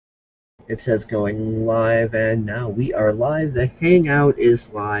It says going live, and now we are live. The Hangout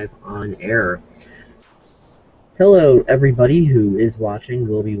is live on air. Hello, everybody who is watching,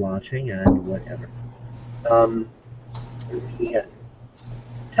 will be watching, and whatever. Um, the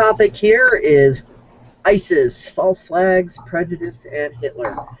topic here is ISIS, false flags, prejudice, and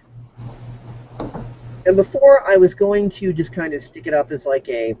Hitler. And before I was going to just kind of stick it up as like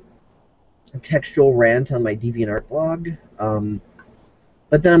a textual rant on my DeviantArt blog,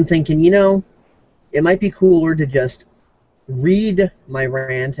 but then I'm thinking, it might be cooler to just read my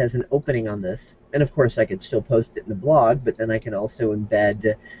rant as an opening on this. And of course, I could still post it in the blog, but then I can also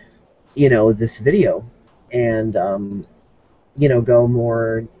embed, this video and, go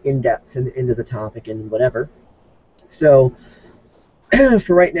more in depth into the topic and whatever. So,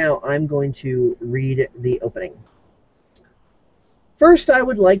 for right now, I'm going to read the opening. First, I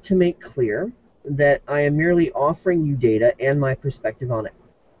would like to make clear that I am merely offering you data and my perspective on it.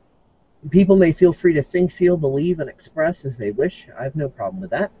 People may feel free to think, feel, believe, and express as they wish. I have no problem with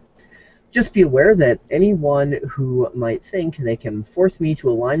that. Just be aware that anyone who might think they can force me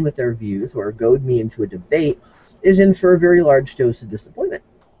to align with their views or goad me into a debate is in for a very large dose of disappointment.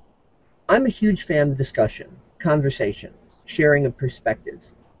 I'm a huge fan of discussion, conversation, sharing of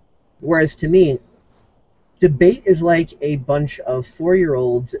perspectives. Whereas to me, debate is like a bunch of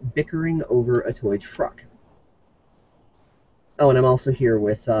 4-year-olds bickering over a toy truck. Oh, and I'm also here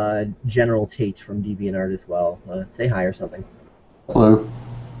with General Tate from DeviantArt as well. Say hi or something. Hello.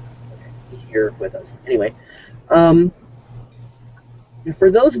 He's here with us. Anyway, um, for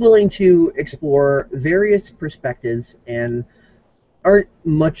those willing to explore various perspectives and aren't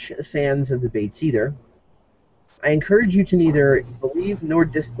much fans of debates either, I encourage you to neither believe nor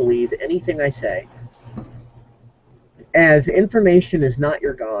disbelieve anything I say, as information is not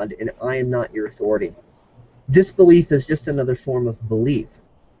your God and I am not your authority. Disbelief is just another form of belief.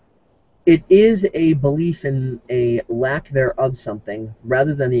 It is a belief in a lack thereof something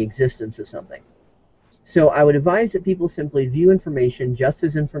rather than the existence of something. So I would advise that people simply view information just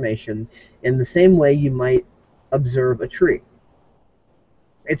as information in the same way you might observe a tree.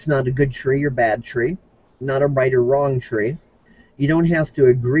 It's not a good tree or bad tree, not a right or wrong tree. You don't have to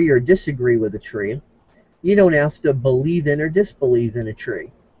agree or disagree with a tree. You don't have to believe in or disbelieve in a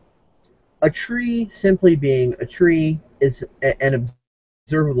tree. A tree simply being a tree is an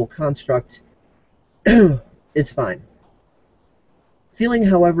observable construct is fine. Feeling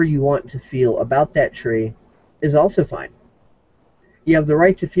however you want to feel about that tree is also fine. You have the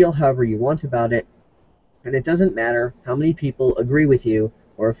right to feel however you want about it, and it doesn't matter how many people agree with you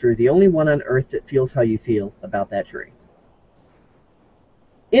or if you're the only one on earth that feels how you feel about that tree.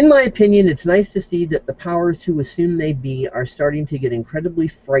 In my opinion, it's nice to see that the powers who assume they be are starting to get incredibly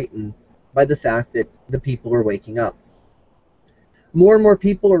frightened by the fact that the people are waking up. More and more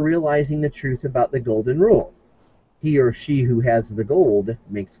people are realizing the truth about the golden rule. He or she who has the gold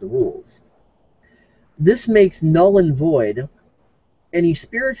makes the rules. This makes null and void any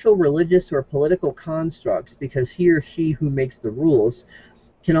spiritual, religious, or political constructs because he or she who makes the rules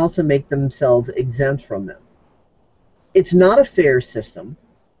can also make themselves exempt from them. It's not a fair system.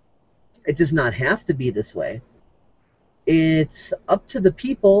 It does not have to be this way. It's up to the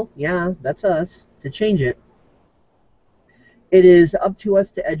people, yeah, that's us, to change it. It is up to us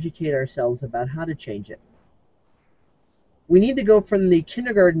to educate ourselves about how to change it. We need to go from the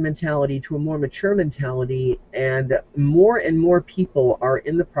kindergarten mentality to a more mature mentality, and more people are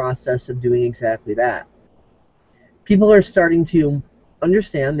in the process of doing exactly that. People are starting to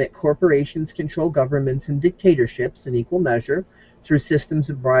understand that corporations control governments and dictatorships in equal measure through systems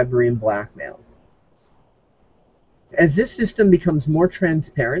of bribery and blackmail. As this system becomes more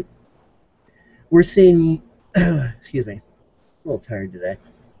transparent, we're seeing, excuse me, a little tired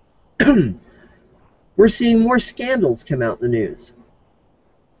today. We're seeing more scandals come out in the news.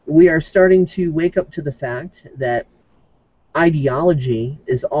 We are starting to wake up to the fact that ideology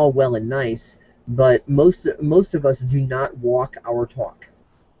is all well and nice, but most of us do not walk our talk.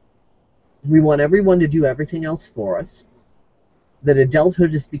 We want everyone to do everything else for us, that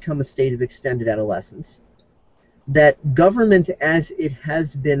adulthood has become a state of extended adolescence, that government as it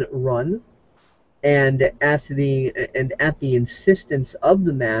has been run and at the insistence of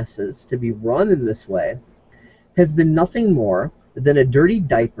the masses to be run in this way has been nothing more than a dirty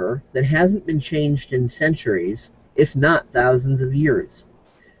diaper that hasn't been changed in centuries, if not thousands of years.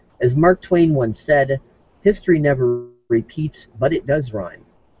 As Mark Twain once said, history never repeats, but it does rhyme.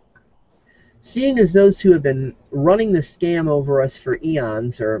 Seeing as those who have been running the scam over us for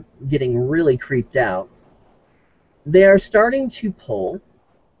eons are getting really creeped out, they are starting to pull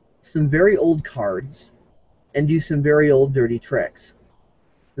some very old cards and do some very old dirty tricks.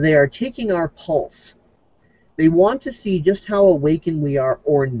 They are taking our pulse. They want to see just how awakened we are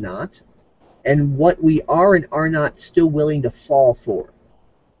or not, and what we are and are not still willing to fall for.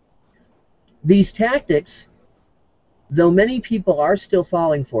 These tactics, though many people are still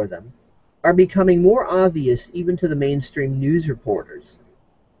falling for them, are becoming more obvious even to the mainstream news reporters.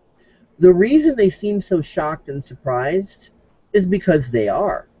 The reason they seem so shocked and surprised is because they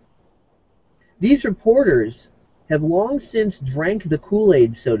are. These reporters have long since drank the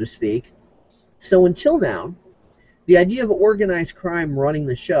Kool-Aid, so to speak, so until now, the idea of organized crime running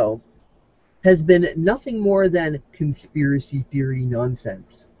the show has been nothing more than conspiracy theory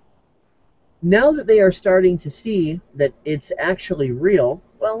nonsense. Now that they are starting to see that it's actually real,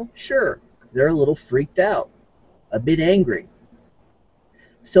 well, sure, they're a little freaked out, a bit angry.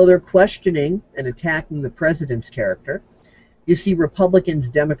 So they're questioning and attacking the president's character. You see Republicans,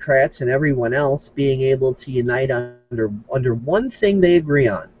 Democrats, and everyone else being able to unite under one thing they agree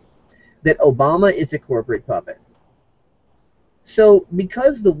on, that Obama is a corporate puppet. So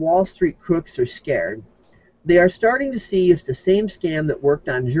because the Wall Street crooks are scared, they are starting to see if the same scam that worked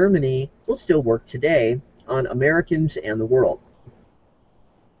on Germany will still work today on Americans and the world.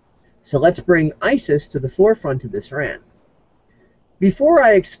 So let's bring ISIS to the forefront of this rant. Before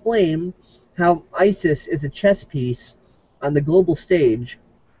I explain how ISIS is a chess piece on the global stage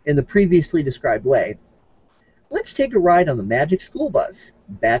in the previously described way, let's take a ride on the Magic School Bus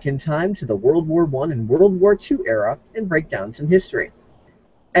back in time to the World War I and World War II era and break down some history.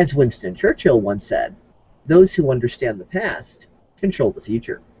 As Winston Churchill once said, those who understand the past control the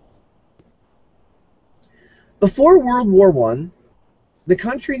future. Before World War I, the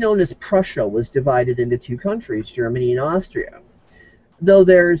country known as Prussia was divided into two countries, Germany and Austria. Though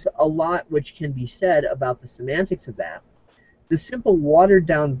there's a lot which can be said about the semantics of that, the simple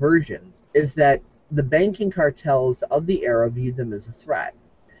watered-down version is that the banking cartels of the era viewed them as a threat.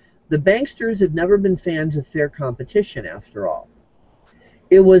 The banksters had never been fans of fair competition, after all.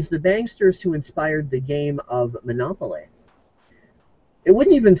 It was the banksters who inspired the game of Monopoly. It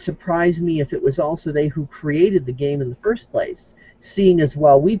wouldn't even surprise me if it was also they who created the game in the first place, seeing as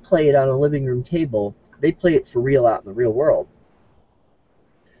while we play it on a living room table, they play it for real out in the real world.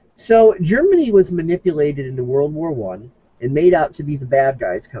 So Germany was manipulated into World War I and made out to be the bad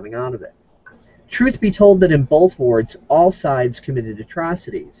guys coming out of it. Truth be told that in both wars, all sides committed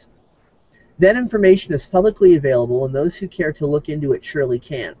atrocities. That information is publicly available, and those who care to look into it surely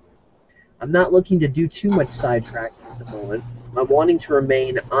can. I'm not looking to do too much sidetracking at the moment. I'm wanting to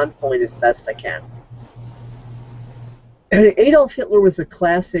remain on point as best I can. Adolf Hitler was a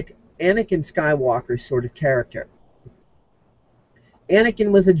classic Anakin Skywalker sort of character.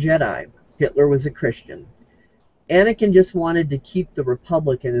 Anakin was a Jedi. Hitler was a Christian. Anakin just wanted to keep the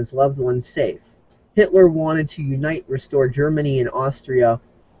Republic and his loved ones safe. Hitler wanted to unite and restore Germany and Austria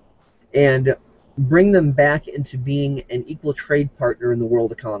and bring them back into being an equal trade partner in the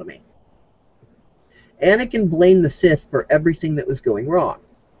world economy. Anakin blamed the Sith for everything that was going wrong.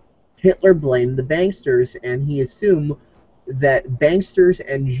 Hitler blamed the banksters, and he assumed that banksters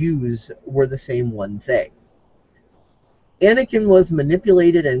and Jews were the same one thing. Anakin was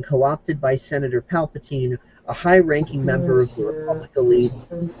manipulated and co-opted by Senator Palpatine, a high-ranking member of the Republic elite,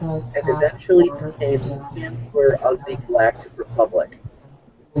 and eventually became Chancellor of the Galactic Republic.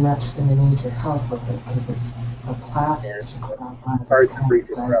 Pardon the brief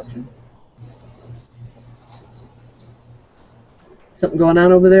interruption. Something going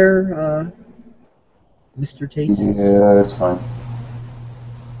on over there, Mr. Tate? Yeah, it's fine.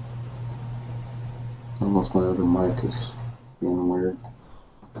 Almost my other mic is being weird.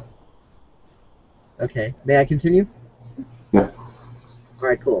 Okay. May I continue? Yeah.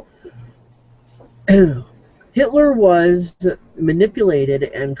 Alright, cool. Hitler was manipulated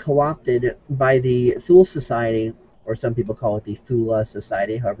and co-opted by the Thule Society, or some people call it the Thule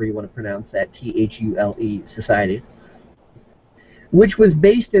Society, however you want to pronounce that, T-H-U-L-E Society, which was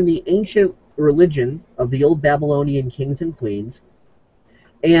based in the ancient religion of the old Babylonian kings and queens,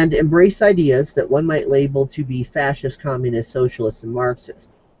 and embraced ideas that one might label to be fascist, communist, socialist, and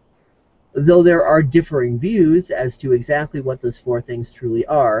Marxist. Though there are differing views as to exactly what those four things truly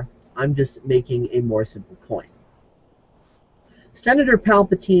are, I'm just making a more simple point. Senator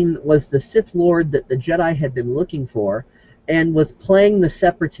Palpatine was the Sith Lord that the Jedi had been looking for, and was playing the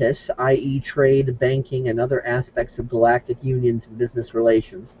separatists, i.e. trade, banking, and other aspects of galactic unions and business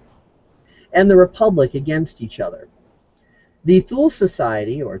relations, and the Republic against each other. The Thule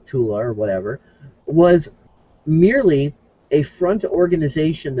Society, or Tula, or whatever, was merely a front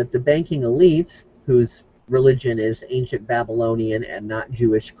organization that the banking elites, whose religion is ancient Babylonian and not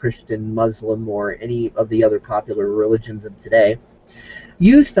Jewish, Christian, Muslim, or any of the other popular religions of today,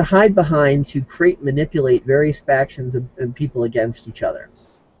 used to hide behind to create, manipulate various factions of people against each other.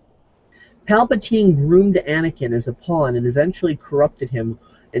 Palpatine groomed Anakin as a pawn and eventually corrupted him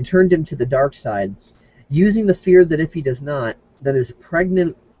and turned him to the dark side, using the fear that if he does not, then his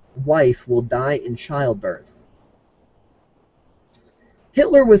pregnant wife will die in childbirth.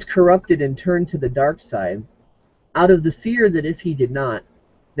 Hitler was corrupted and turned to the dark side out of the fear that if he did not,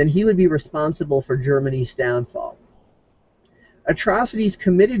 then he would be responsible for Germany's downfall. Atrocities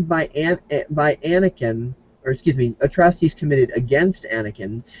committed atrocities committed against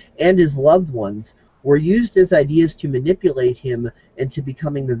Anakin and his loved ones were used as ideas to manipulate him into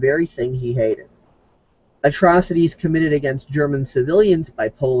becoming the very thing he hated. Atrocities committed against German civilians by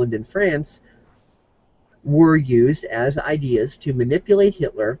Poland and France were used as ideas to manipulate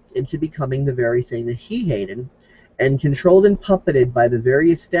Hitler into becoming the very thing that he hated, and controlled and puppeted by the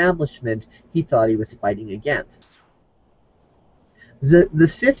very establishment he thought he was fighting against. The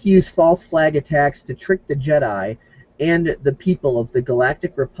Sith used false flag attacks to trick the Jedi and the people of the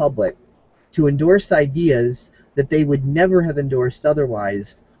Galactic Republic to endorse ideas that they would never have endorsed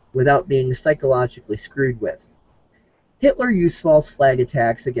otherwise without being psychologically screwed with. Hitler used false flag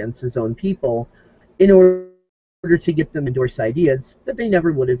attacks against his own people in order to get them to endorse ideas that they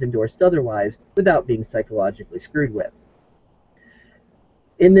never would have endorsed otherwise without being psychologically screwed with.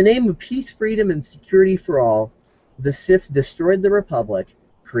 In the name of peace, freedom, and security for all, the Sith destroyed the Republic,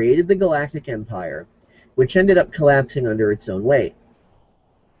 created the Galactic Empire, which ended up collapsing under its own weight.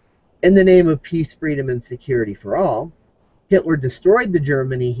 In the name of peace, freedom, and security for all, Hitler destroyed the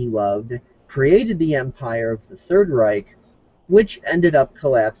Germany he loved, created the Empire of the Third Reich, which ended up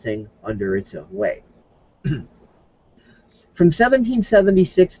collapsing under its own weight. From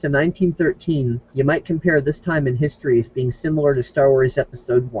 1776 to 1913, you might compare this time in history as being similar to Star Wars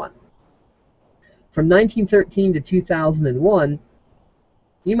Episode 1. From 1913 to 2001,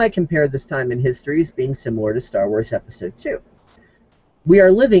 you might compare this time in history as being similar to Star Wars Episode 2. We are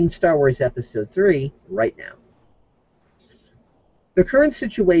living Star Wars Episode 3 right now. The current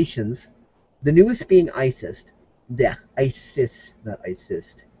situations, the newest being ISIS, not ISIS,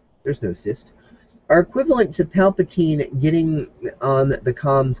 there's no cyst, are equivalent to Palpatine getting on the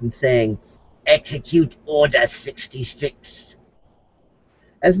comms and saying, "Execute Order 66."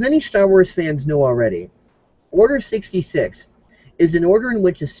 As many Star Wars fans know already, Order 66 is an order in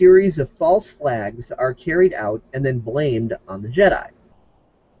which a series of false flags are carried out and then blamed on the Jedi.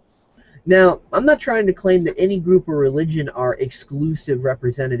 Now, I'm not trying to claim that any group or religion are exclusive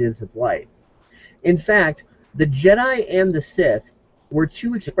representatives of light. In fact, the Jedi and the Sith were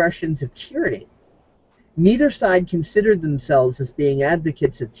two expressions of tyranny. Neither side considered themselves as being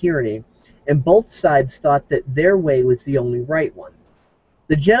advocates of tyranny, and both sides thought that their way was the only right one.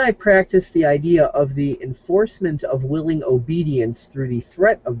 The Jedi practiced the idea of the enforcement of willing obedience through the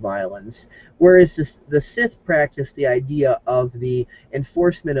threat of violence, whereas the Sith practiced the idea of the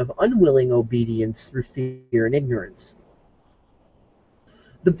enforcement of unwilling obedience through fear and ignorance.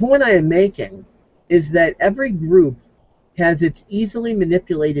 The point I am making is that every group has its easily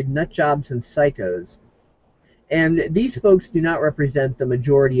manipulated nutjobs and psychos, and these folks do not represent the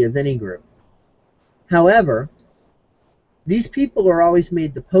majority of any group. However, these people are always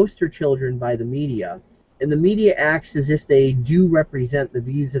made the poster children by the media, and the media acts as if they do represent the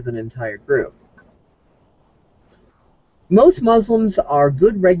views of an entire group. Most Muslims are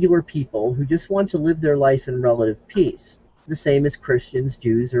good regular people who just want to live their life in relative peace, the same as Christians,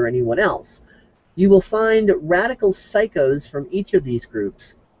 Jews, or anyone else. You will find radical psychos from each of these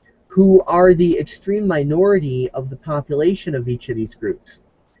groups who are the extreme minority of the population of each of these groups.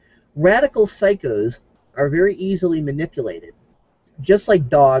 Radical psychos are very easily manipulated, just like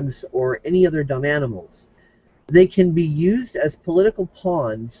dogs or any other dumb animals. They can be used as political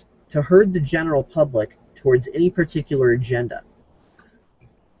pawns to herd the general public towards any particular agenda.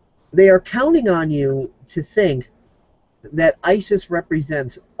 They are counting on you to think that ISIS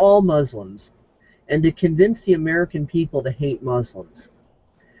represents all Muslims and to convince the American people to hate Muslims.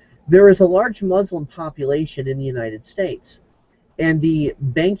 There is a large Muslim population in the United States, and the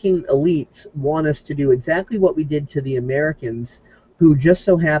banking elites want us to do exactly what we did to the Americans who just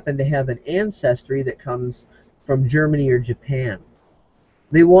so happen to have an ancestry that comes from Germany or Japan.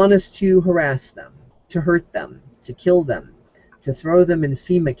 They want us to harass them, to hurt them, to kill them, to throw them in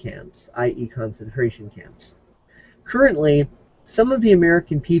FEMA camps, i.e. concentration camps. Currently, some of the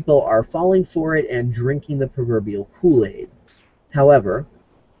American people are falling for it and drinking the proverbial Kool-Aid. However,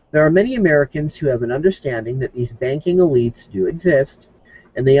 there are many Americans who have an understanding that these banking elites do exist,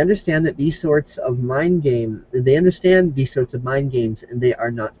 and they understand that these sorts of mind games, and they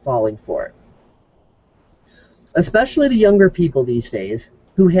are not falling for it. especially the younger people these days,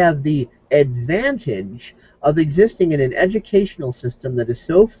 who have the advantage of existing in an educational system that is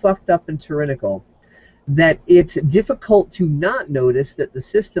so fucked up and tyrannical that it's difficult to not notice that the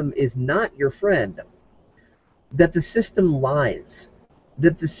system is not your friend, that the system lies,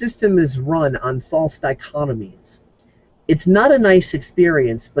 that the system is run on false dichotomies. It's not a nice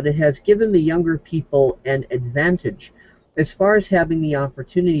experience, but it has given the younger people an advantage as far as having the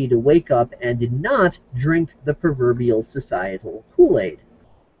opportunity to wake up and not drink the proverbial societal Kool-Aid.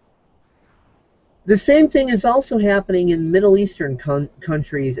 The same thing is also happening in Middle Eastern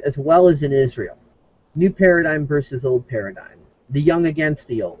countries as well as in Israel. New paradigm versus old paradigm. The young against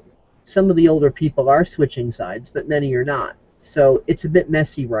the old. Some of the older people are switching sides, but many are not. So it's a bit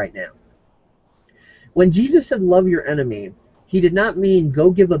messy right now. When Jesus said love your enemy, he did not mean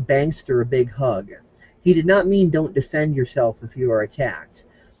go give a bankster a big hug. He did not mean don't defend yourself if you are attacked.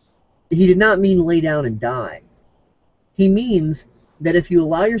 He did not mean lay down and die. He means that if you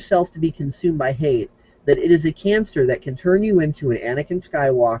allow yourself to be consumed by hate, that it is a cancer that can turn you into an Anakin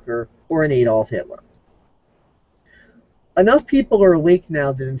Skywalker or an Adolf Hitler. Enough people are awake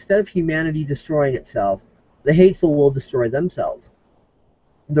now that instead of humanity destroying itself, the hateful will destroy themselves.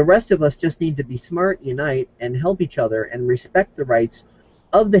 The rest of us just need to be smart, unite, and help each other and respect the rights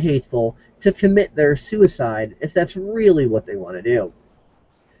of the hateful to commit their suicide if that's really what they want to do.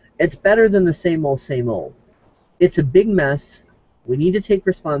 It's better than the same old, same old. It's a big mess. We need to take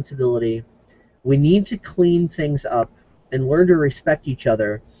responsibility. We need to clean things up and learn to respect each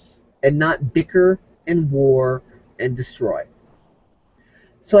other and not bicker and war and destroy.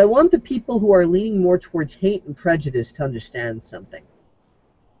 So I want the people who are leaning more towards hate and prejudice to understand something.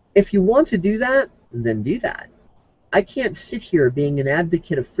 If you want to do that, then do that. I can't sit here being an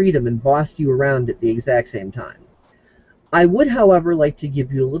advocate of freedom and boss you around at the exact same time. I would, however, like to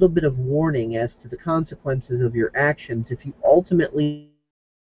give you a little bit of warning as to the consequences of your actions if you ultimately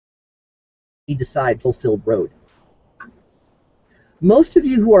decide to fulfill road. Most of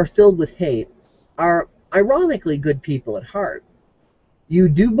you who are filled with hate are ironically good people at heart. You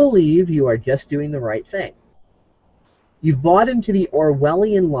do believe you are just doing the right thing. You've bought into the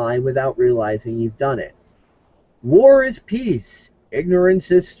Orwellian lie without realizing you've done it. War is peace. Ignorance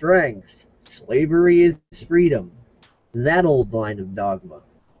is strength. Slavery is freedom. That old line of dogma.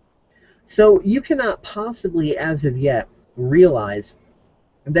 So you cannot possibly, as of yet, realize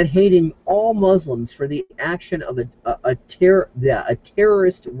that hating all Muslims for the action of a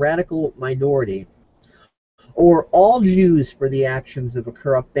terrorist radical minority, or all Jews for the actions of a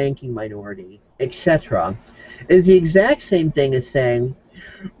corrupt banking minority, etc., is the exact same thing as saying,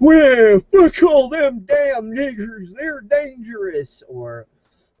 well, fuck all them damn niggers, they're dangerous, or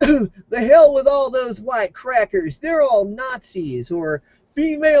the hell with all those white crackers, they're all Nazis, or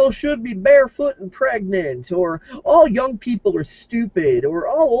females should be barefoot and pregnant, or all young people are stupid, or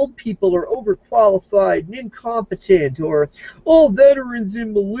all old people are overqualified and incompetent, or all veterans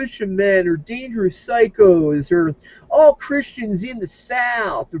and militiamen are dangerous psychos, or all Christians in the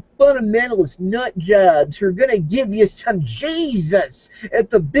South are fundamentalist nut jobs who are going to give you some Jesus at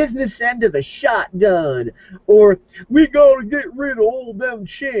the business end of a shotgun, or we got to get rid of all them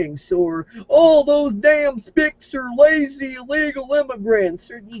chinks, or all those damn spics are lazy illegal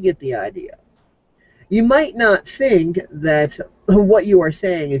immigrants, or you get the idea. You might not think that what you are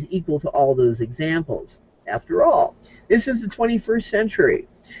saying is equal to all those examples. After all, this is the 21st century.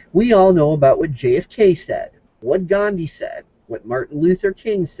 We all know about what JFK said, what Gandhi said, what Martin Luther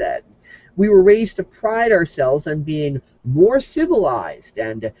King said. We were raised to pride ourselves on being more civilized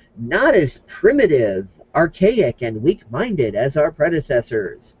and not as primitive, archaic, and weak-minded as our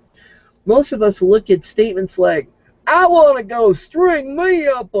predecessors. Most of us look at statements like, I want to go string me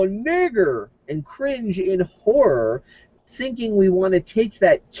up a nigger, and cringe in horror, thinking we want to take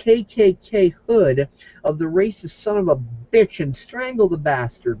that KKK hood of the racist son of a bitch and strangle the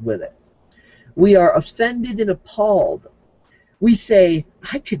bastard with it. We are offended and appalled. We say,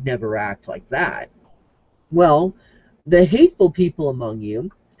 I could never act like that. Well, the hateful people among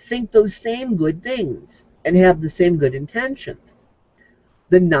you think those same good things and have the same good intentions.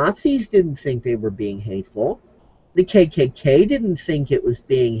 The Nazis didn't think they were being hateful. The KKK didn't think it was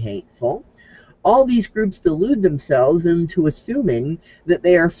being hateful. All these groups delude themselves into assuming that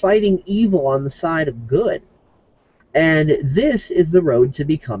they are fighting evil on the side of good. And this is the road to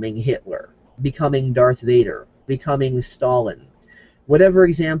becoming Hitler, becoming Darth Vader, becoming Stalin. Whatever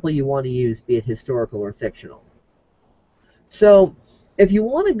example you want to use, be it historical or fictional. So, if you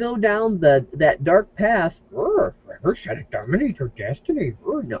want to go down that dark path, should it dominate your destiny?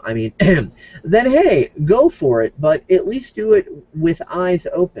 No, I mean, then hey, go for it, but at least do it with eyes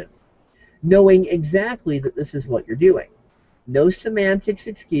open. knowing exactly that this is what you're doing. No semantics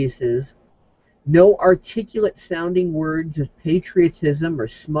excuses, no articulate sounding words of patriotism or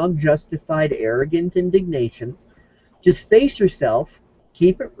smug justified arrogant indignation. Just face yourself,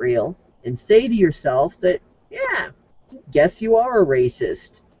 keep it real, and say to yourself that, yeah, guess you are a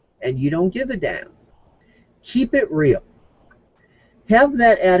racist, and you don't give a damn. Keep it real. Have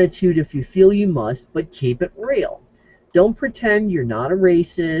that attitude if you feel you must, but keep it real. Don't pretend you're not a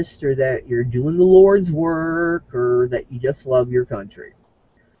racist or that you're doing the Lord's work or that you just love your country.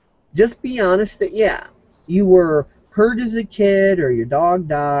 Just be honest that, yeah, you were hurt as a kid or your dog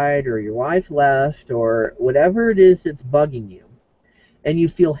died or your wife left or whatever it is that's bugging you, and you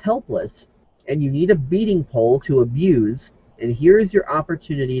feel helpless and you need a beating pole to abuse, and here's your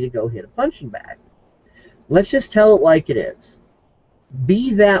opportunity to go hit a punching bag. Let's just tell it like it is.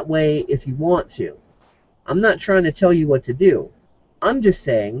 Be that way if you want to. I'm not trying to tell you what to do. I'm just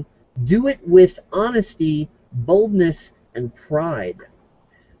saying, do it with honesty, boldness, and pride.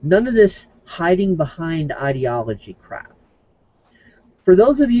 None of this hiding behind ideology crap. For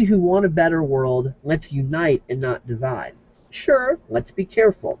those of you who want a better world, let's unite and not divide. Sure, let's be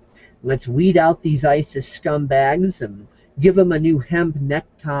careful. Let's weed out these ISIS scumbags and give them a new hemp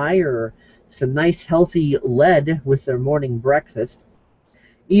necktie or some nice healthy lead with their morning breakfast.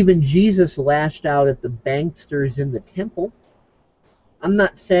 Even Jesus lashed out at the banksters in the temple. I'm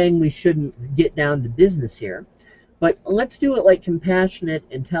not saying we shouldn't get down to business here, but let's do it like compassionate,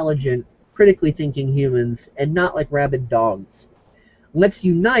 intelligent, critically thinking humans and not like rabid dogs. Let's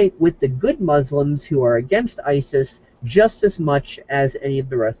unite with the good Muslims who are against ISIS just as much as any of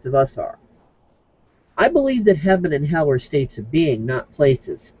the rest of us are. I believe that heaven and hell are states of being, not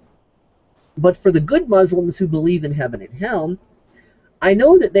places. But for the good Muslims who believe in heaven and hell, I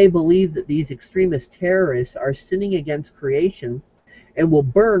know that they believe that these extremist terrorists are sinning against creation and will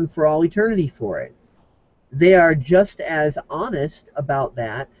burn for all eternity for it. They are just as honest about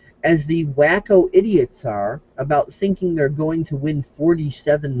that as the wacko idiots are about thinking they're going to win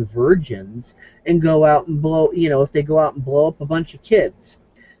 47 virgins and go out and blow, if they go out and blow up a bunch of kids.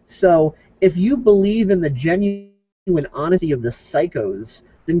 So if you believe in the genuine honesty of the psychos,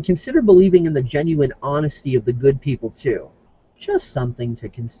 then consider believing in the genuine honesty of the good people too. Just something to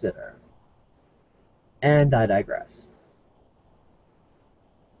consider. And I digress.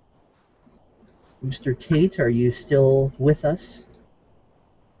 Mr. Tate, are you still with us?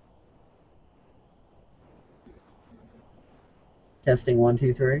 Testing 1,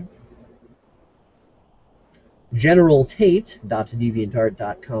 2, 3.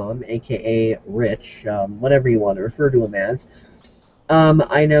 GeneralTate.deviantart.com, aka Rich, whatever you want to refer to him as.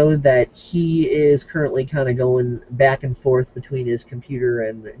 I know that he is currently kind of going back and forth between his computer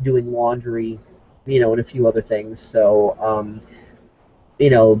and doing laundry, and a few other things. So,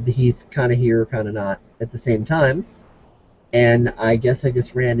 he's kind of here, kind of not at the same time. And I guess I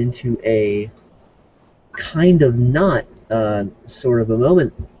just ran into a kind of not sort of a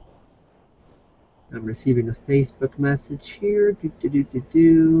moment. I'm receiving a Facebook message here.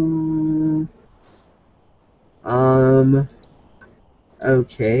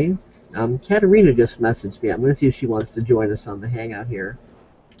 Okay. Katarina just messaged me. I'm going to see if she wants to join us on the Hangout here.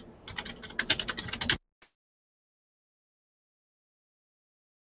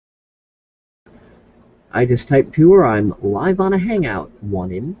 I just typed to her, I'm live on a Hangout.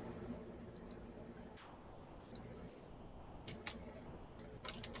 1 in.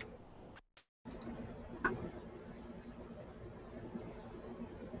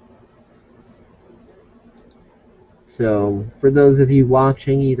 So, for those of you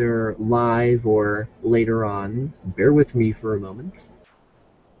watching either live or later on, bear with me for a moment.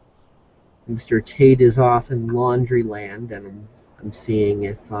 Mr. Tate is off in laundry land, and I'm seeing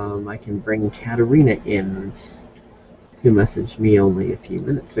if I can bring Katarina in, who messaged me only a few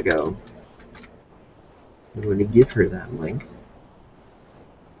minutes ago. I'm going to give her that link.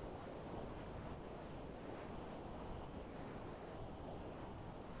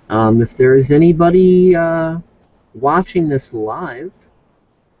 If there is anybody watching this live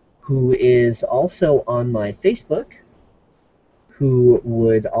who is also on my Facebook, who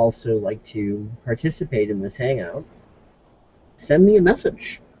would also like to participate in this Hangout, send me a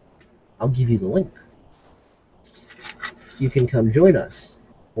message. I'll give you the link. You can come join us,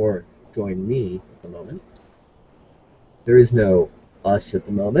 or join me at the moment. There is no us at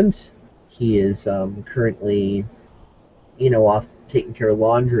the moment. He is currently, off taking care of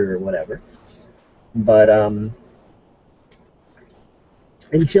laundry or whatever. But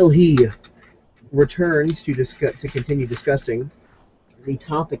until he returns to continue discussing the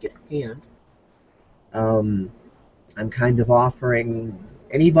topic at hand, I'm kind of offering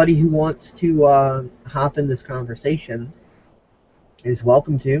Anybody who wants to hop in this conversation is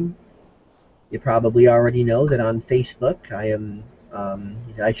welcome to. You probably already know that on Facebook I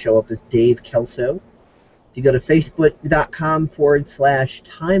show up as Dave Kelso. If you go to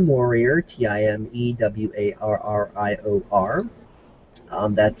facebook.com/Time Warrior, TimeWarrior,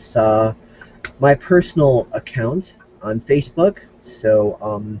 that's my personal account on Facebook.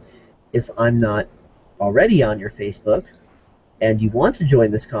 So if I'm not already on your Facebook and you want to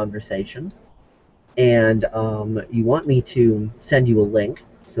join this conversation and you want me to send you a link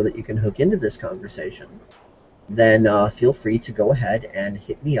so that you can hook into this conversation, then feel free to go ahead and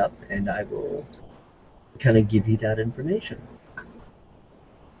hit me up and I will kind of give you that information.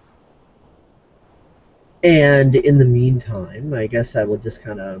 And in the meantime, I guess I will just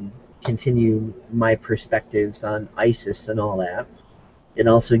kind of continue my perspectives on ISIS and all that, and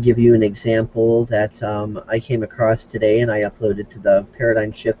also give you an example that I came across today and I uploaded to the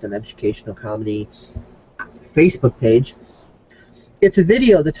Paradigm Shift and Educational Comedy Facebook page. It's a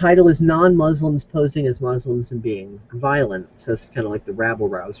video. The title is Non-Muslims Posing as Muslims and Being Violent. So it's kind of like the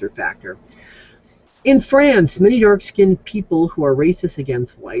rabble-rouser factor. In France, many dark-skinned people who are racist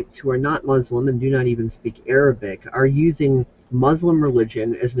against whites, who are not Muslim and do not even speak Arabic, are using Muslim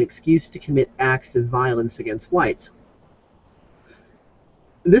religion as an excuse to commit acts of violence against whites.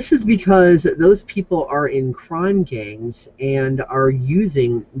 This is because those people are in crime gangs and are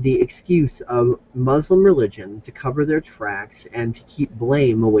using the excuse of Muslim religion to cover their tracks and to keep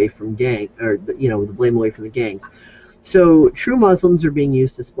blame away from the blame away from the gangs. So true Muslims are being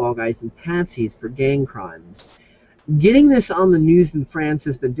used as fall guys and patsies for gang crimes. Getting this on the news in France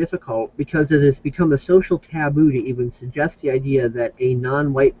has been difficult because it has become a social taboo to even suggest the idea that a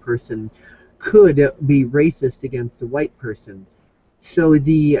non-white person could be racist against a white person. So it's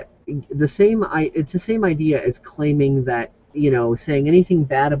the same idea as claiming that, saying anything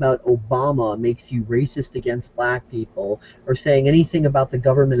bad about Obama makes you racist against black people, or saying anything about the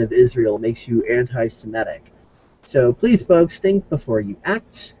government of Israel makes you anti-Semitic. So please, folks, think before you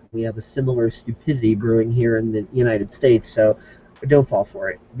act. We have a similar stupidity brewing here in the United States, so don't fall for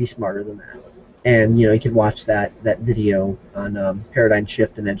it. Be smarter than that. And, you can watch that video on Paradigm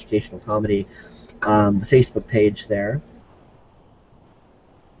Shift and Educational Comedy on the Facebook page there.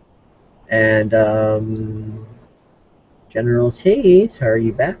 And General Tate, are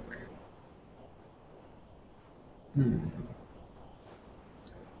you back?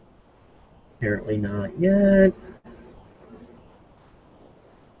 Apparently not yet.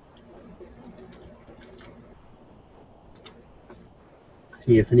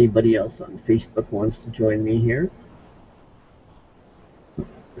 See if anybody else on Facebook wants to join me here.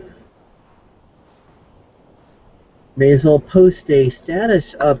 May as well post a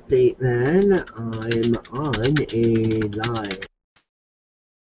status update then. I'm on a live.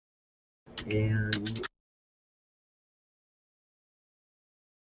 And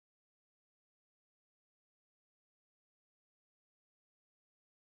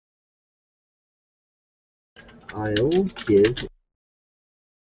I'll give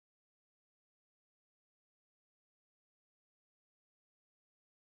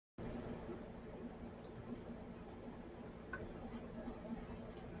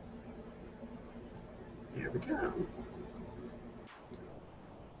there we go.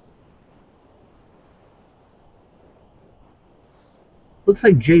 Looks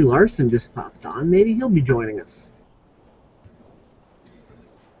like Jay Larson just popped on. Maybe he'll be joining us.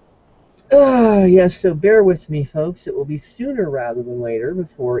 Yes, so bear with me, folks. It will be sooner rather than later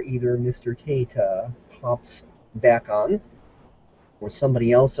before either Mr. Tate pops back on or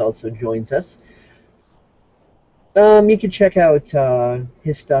somebody else also joins us. You can check out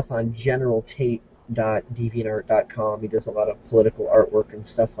his stuff on generaltate.deviantart.com. He does a lot of political artwork and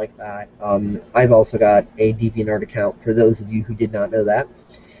stuff like that. I've also got a DeviantArt account for those of you who did not know that.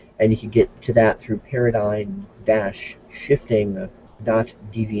 And you can get to that through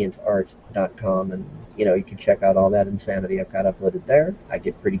paradigm-shifting.deviantart.com. And, you can check out all that insanity I've got uploaded there. I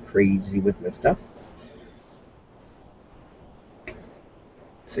get pretty crazy with my stuff.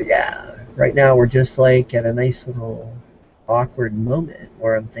 So yeah, right now we're just like at a nice little awkward moment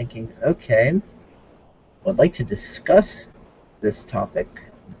where I'm thinking, okay, I'd like to discuss this topic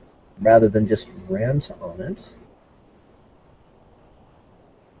rather than just rant on it.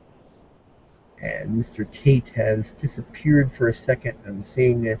 And Mr. Tate has disappeared for a second. I'm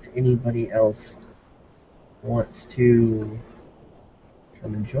seeing if anybody else wants to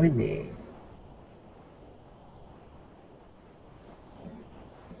come and join me.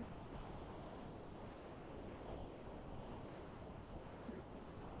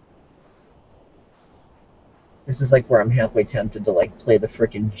 This is like where I'm halfway tempted to like play the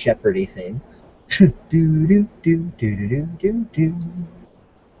frickin' Jeopardy theme. do do do do do do do do.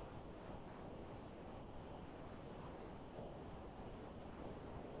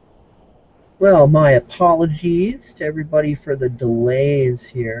 Well, my apologies to everybody for the delays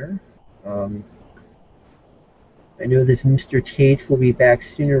here. I know that Mr. Tate will be back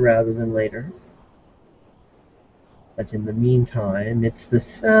sooner rather than later. But in the meantime, it's the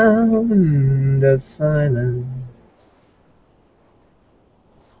sound of silence.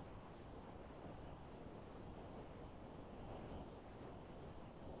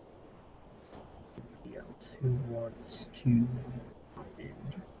 Anybody else who wants to pop in?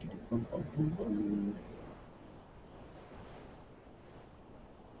 Boom, boom, boom, boom.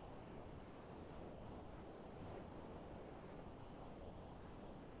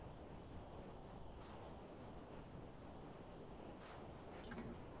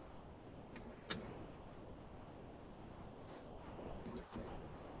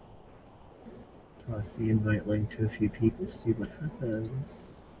 Toss the invite link to a few people, see what happens.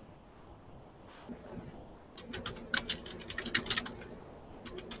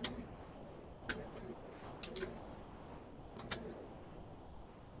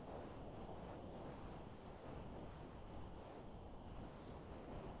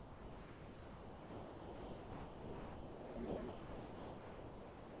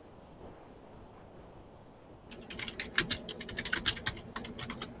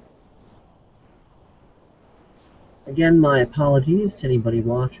 Again, my apologies to anybody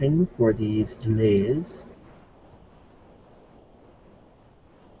watching for these delays.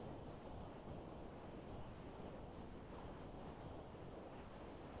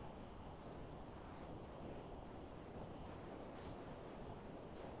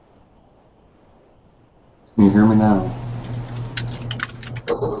 Can you hear me now?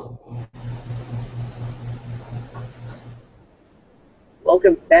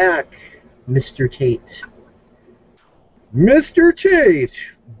 Welcome back, Mr. Tate. Mr.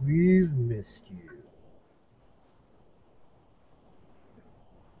 Tate, we've missed you.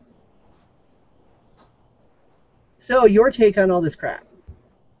 So, your take on all this crap?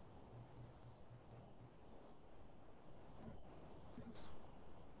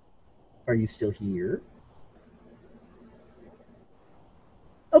 Are you still here?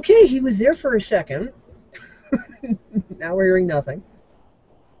 Okay, he was there for a second. Now we're hearing nothing.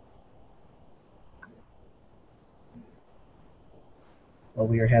 Well,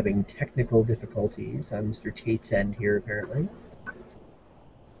 we are having technical difficulties on Mr. Tate's end here, apparently.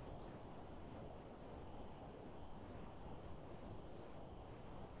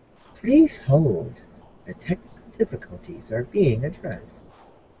 Please hold. The technical difficulties are being addressed.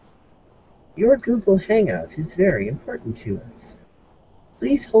 Your Google Hangout is very important to us.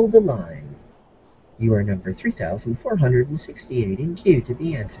 Please hold the line. You are number 3468 in queue to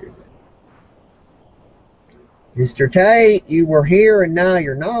be answered. Mr. Tate, you were here and now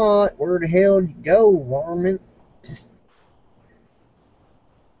you're not. Where the hell did you go, varmint?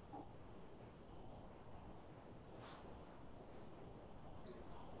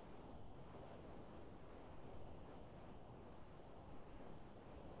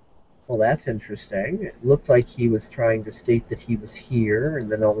 Well, that's interesting. It looked like he was trying to state that he was here, and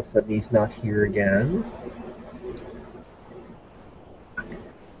then all of a sudden he's not here again.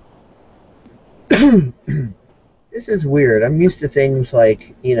 This is weird. I'm used to things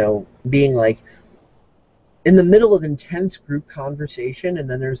like, being like in the middle of intense group conversation, and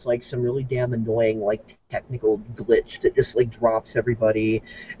then there's like some really damn annoying like technical glitch that just like drops everybody,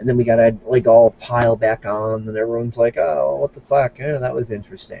 and then we gotta like all pile back on, and everyone's like, oh, what the fuck? Yeah, that was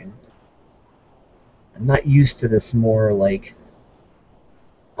interesting. I'm not used to this more like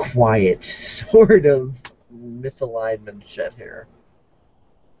quiet sort of misalignment shit here.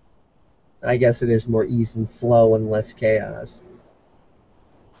 I guess it is more ease and flow and less chaos.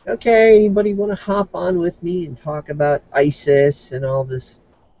 Okay, anybody want to hop on with me and talk about ISIS and all this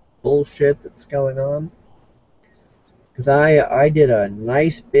bullshit that's going on? Because I did a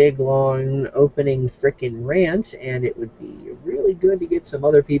nice big long opening frickin' rant, and it would be really good to get some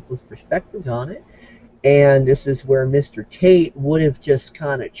other people's perspectives on it. And this is where Mr. Tate would have just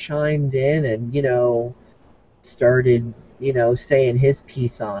kind of chimed in and, started, saying his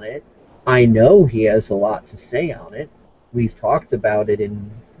piece on it. I know he has a lot to say on it. We've talked about it in,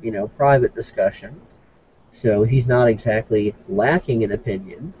 private discussion. So he's not exactly lacking in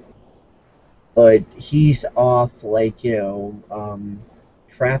opinion. But he's off like,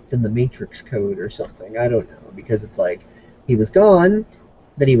 trapped in the Matrix code or something. I don't know. Because it's like, he was gone,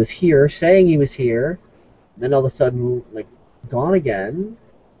 then he was here, saying he was here, then all of a sudden, like, gone again.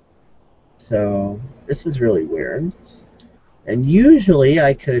 So this is really weird. And usually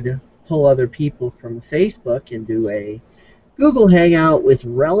I could pull other people from Facebook into a Google Hangout with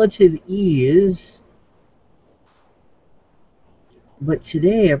relative ease. But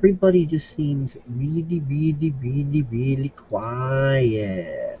today everybody just seems really, really, really, really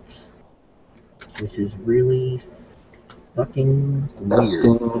quiet. Which is really fucking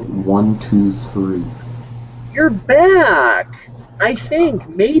Testing weird. 1, 2, 3. You're back! I think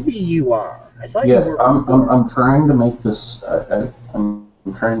maybe you are. I thought you Yeah, were before. I'm trying to make this. I'm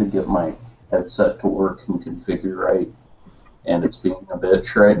trying to get my headset to work and configure right, and it's being a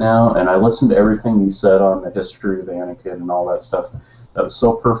bitch right now. And I listened to everything you said on the history of Anakin and all that stuff. That was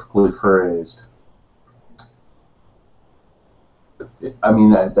so perfectly phrased. I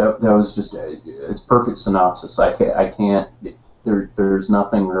mean, that was just it's perfect synopsis. I can't. There's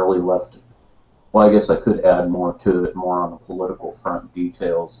nothing really left. Well, I guess I could add more to it, more on the political front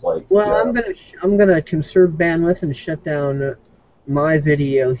details, like Well, I'm gonna conserve bandwidth and shut down my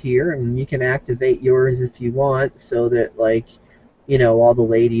video here, and you can activate yours if you want, so that all the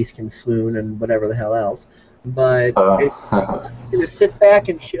ladies can swoon and whatever the hell else. But anyway, uh, I'm gonna sit back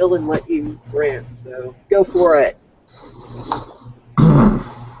and chill and let you rant. So go for it.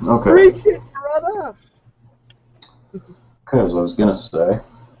 okay. Preach it, brother. Because I was gonna say,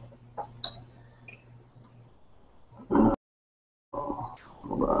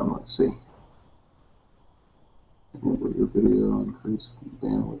 hold on, let's see. Enable your video, increase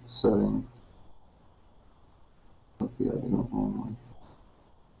bandwidth setting. Okay, I don't only.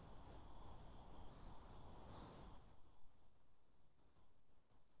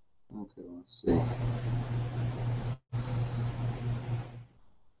 Okay, let's see.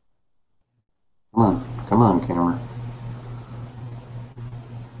 Come on, camera.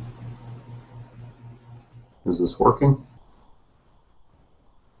 Is this working?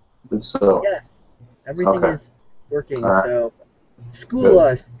 If so, Yes, everything okay. is working. All right, So school good.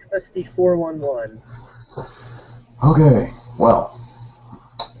 us, USD 411. Okay, well,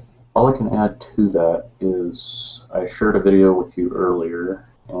 all I can add to that is I shared a video with you earlier,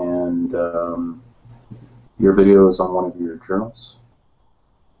 and your video is on one of your journals.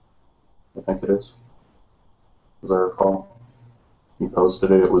 I think it is, as I recall. You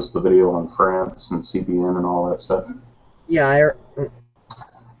posted it. It was the video on France and CBN and all that stuff. Yeah,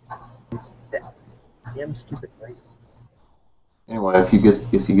 damn stupid, right? Anyway, if you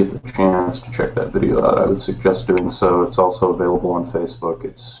get the chance to check that video out, I would suggest doing so. It's also available on Facebook.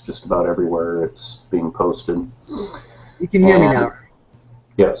 It's just about everywhere it's being posted. You can hear me And now.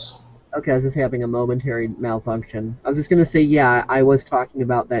 yes, Okay, I was just having a momentary malfunction. I was just gonna say, yeah, I was talking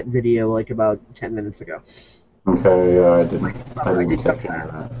about that video like about 10 minutes ago. okay, I I didn't did cover catch any that.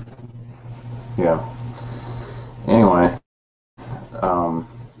 of that. Yeah. Anyway, um,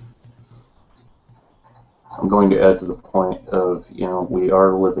 I'm going to add to the point of, we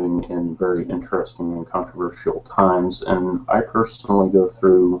are living in very interesting and controversial times, and I personally go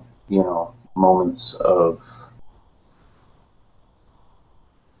through, moments of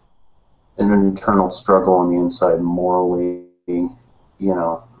an internal struggle on the inside morally.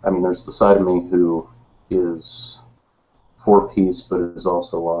 I mean, there's the side of me who is for peace, but is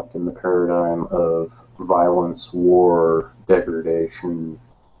also locked in the paradigm of violence, war, degradation,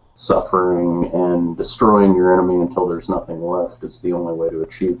 suffering, and destroying your enemy until there's nothing left is the only way to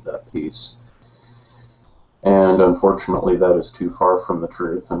achieve that peace. And unfortunately, that is too far from the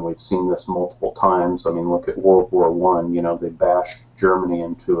truth, and we've seen this multiple times. I mean, look at World War One. They bashed Germany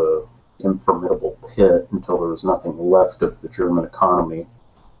into a informable pit until there was nothing left of the German economy.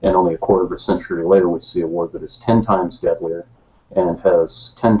 And only a quarter of a century later, we see a war that is 10 times deadlier and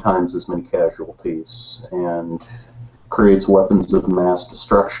has 10 times as many casualties and creates weapons of mass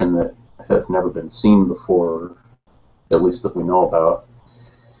destruction that have never been seen before, at least that we know about.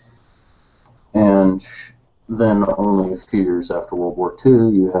 And then only a few years after World War II,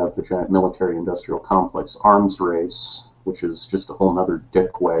 you have the giant military-industrial complex arms race, which is just a whole other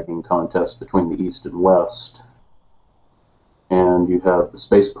dick-wagging contest between the East and West. And you have the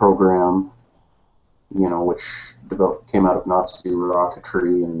space program, which came out of Nazi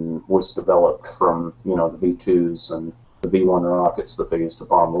rocketry and was developed from, the V-2s and the V-1 rockets that they used to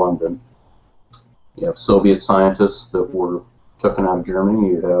bomb London. You have Soviet scientists that were taken out of Germany.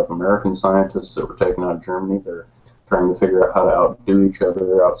 You have American scientists that were taken out of Germany. They're trying to figure out how to outdo each other,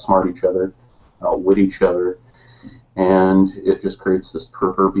 outsmart each other, outwit each other. And it just creates this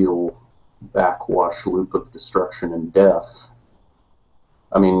proverbial backwash loop of destruction and death.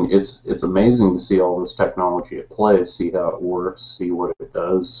 I mean, it's amazing to see all this technology at play, see how it works, see what it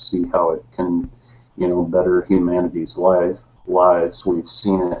does, see how it can, better humanity's lives. We've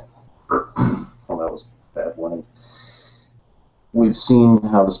seen it Well, that was bad one. We've seen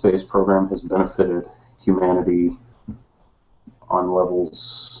how the space program has benefited humanity on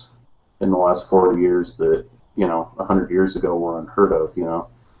levels in the last 40 years that, 100 years ago were unheard of.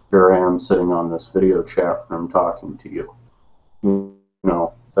 Here I am sitting on this video chat and I'm talking to you.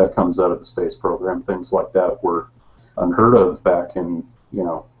 That comes out of the space program. Things like that were unheard of back in,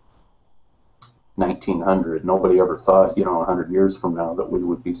 1900. Nobody ever thought, 100 years from now that we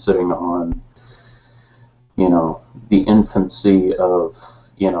would be sitting on, the infancy of,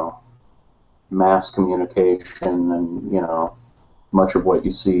 mass communication and, much of what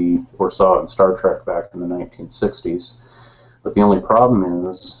you see or saw in Star Trek back in the 1960s. But the only problem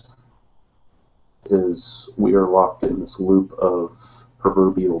is we are locked in this loop of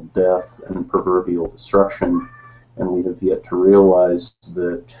proverbial death and proverbial destruction, and we have yet to realize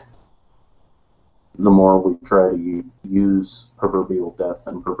that the more we try to use proverbial death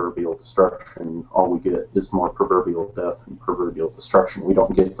and proverbial destruction, all we get is more proverbial death and proverbial destruction. We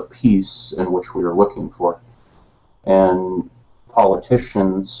don't get the peace in which we are looking for. And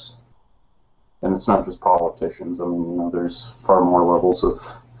politicians, and it's not just politicians, I mean, there's far more levels of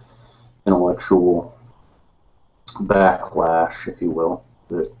intellectual backlash, if you will,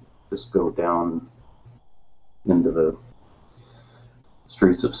 that just go down into the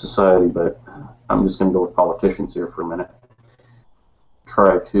streets of society, but I'm just going to go with politicians here for a minute.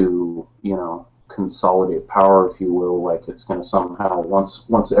 Try to, consolidate power, if you will, like it's going to somehow,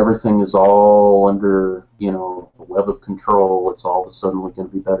 once everything is all under, the web of control, it's all of a sudden going to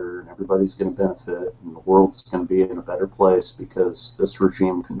be better and everybody's going to benefit and the world's going to be in a better place because this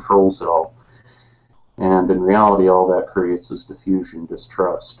regime controls it all. And in reality, all that creates is diffusion,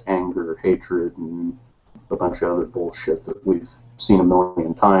 distrust, anger, hatred, and a bunch of other bullshit that we've seen a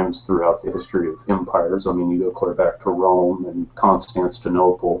million times throughout the history of empires. I mean, you go clear back to Rome and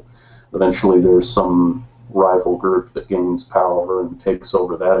Constantinople. Eventually there's some rival group that gains power and takes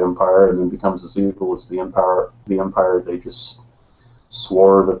over that empire and then becomes as evil as the empire they just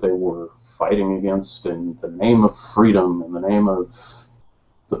swore that they were fighting against in the name of freedom, in the name of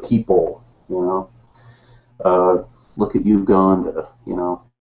the people, Look at Uganda,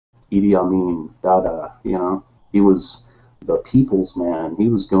 Idi Amin, Dada, he was the people's man. He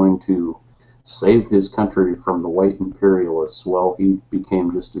was going to save his country from the white imperialists. Well, he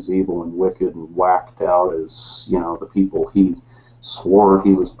became just as evil and wicked and whacked out as, the people he swore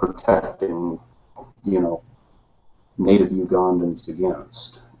he was protecting, native Ugandans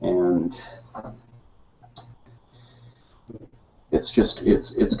against. And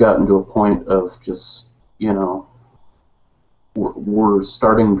it's gotten to a point of just, we're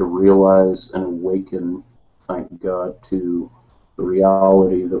starting to realize and awaken, thank God, to the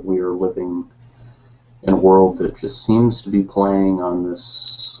reality that we are living in a world that just seems to be playing on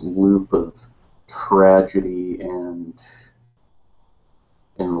this loop of tragedy and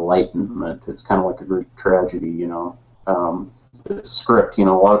enlightenment. It's kind of like a Greek tragedy, it's a script. A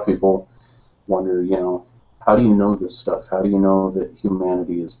lot of people wonder, how do you know this stuff? How do you know that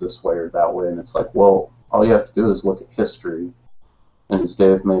humanity is this way or that way? And it's like, well, all you have to do is look at history. And as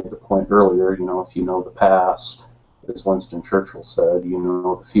Dave made the point earlier, if you know the past, as Winston Churchill said, you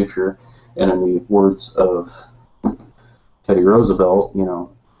know the future. And in the words of Teddy Roosevelt, can't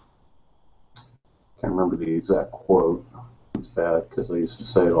remember the exact quote. It's bad because I used to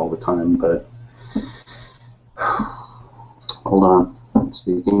say it all the time, but hold on.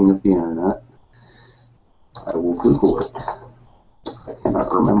 Speaking of the internet, I will Google it. If I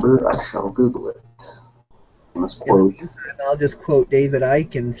cannot remember, I shall Google it. Quote. I'll just quote David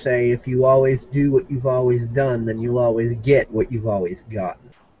Icke and say, if you always do what you've always done, then you'll always get what you've always gotten.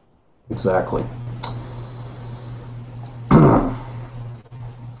 Exactly. And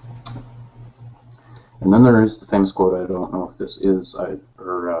then there is the famous quote, I don't know if this is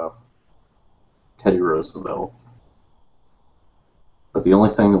Teddy Roosevelt, but the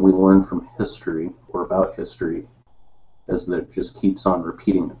only thing that we learn from history or about history is that it just keeps on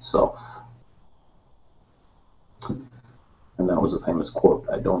repeating itself. And that was a famous quote.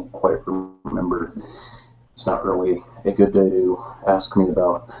 I don't quite remember. It's not really a good day to ask me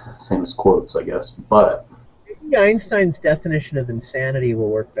about famous quotes, I guess. But maybe Einstein's definition of insanity will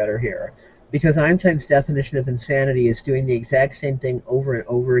work better here. Because Einstein's definition of insanity is doing the exact same thing over and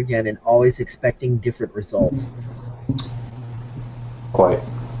over again and always expecting different results. Quite.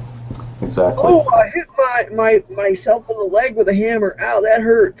 Exactly. Oh, I hit myself in the leg with a hammer. Ow, that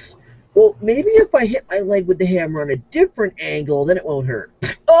hurts. Well, maybe if I hit my leg with the hammer on a different angle, then it won't hurt.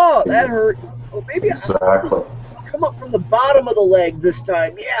 Oh, that hurt. Well, maybe exactly. I'll come up from the bottom of the leg this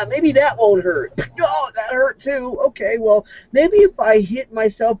time. Yeah, maybe that won't hurt. Oh, that hurt too. Okay, well, maybe if I hit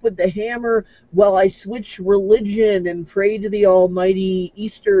myself with the hammer while I switch religion and pray to the almighty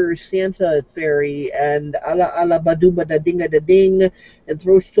Easter Santa fairy and ala badumba da dinga da ding and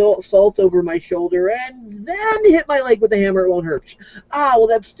throw salt over my shoulder and then hit my leg with the hammer, it won't hurt. Ah, well,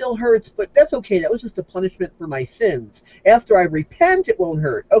 that still hurts, but that's okay. That was just a punishment for my sins. After I repent, it won't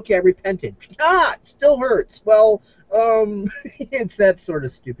hurt. Okay, I repented. Ah, it still hurts. Well, it's that sort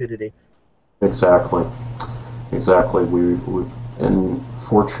of stupidity. Exactly. Exactly. And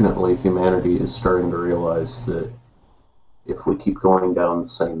fortunately, humanity is starting to realize that if we keep going down the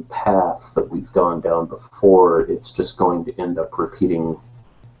same path that we've gone down before, it's just going to end up repeating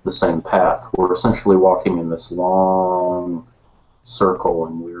the same path. We're essentially walking in this long circle,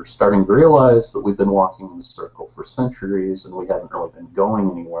 and we're starting to realize that we've been walking in a circle for centuries and we haven't really been going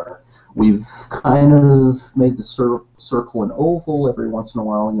anywhere. We've kind of made the circle an oval every once in a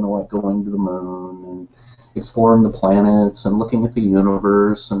while, like going to the moon and exploring the planets and looking at the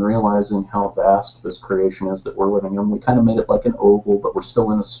universe and realizing how vast this creation is that we're living in. We kind of made it like an oval, but we're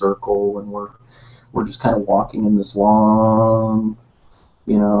still in a circle, and we're just kind of walking in this long,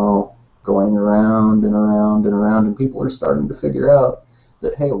 going around and around and around, and people are starting to figure out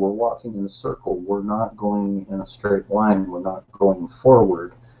that, hey, we're walking in a circle. We're not going in a straight line. We're not going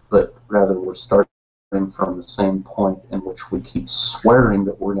forward, but rather we're starting from the same point in which we keep swearing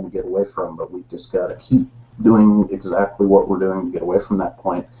that we're going to get away from, but we've just got to keep doing exactly what we're doing to get away from that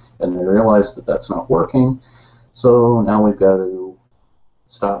point, and they realize that that's not working. So now we've got to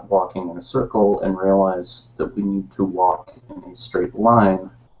stop walking in a circle and realize that we need to walk in a straight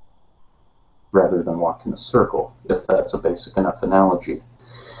line rather than walk in a circle, if that's a basic enough analogy.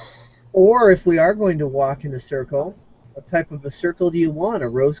 Or if we are going to walk in a circle, what type of a circle do you want? A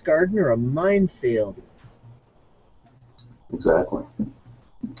rose garden or a minefield? Exactly.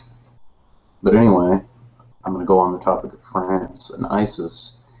 But anyway, I'm going to go on the topic of France and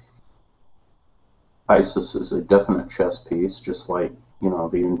ISIS. ISIS is a definite chess piece, just like,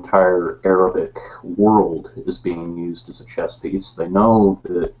 the entire Arabic world is being used as a chess piece. They know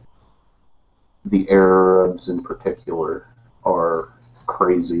that the Arabs in particular are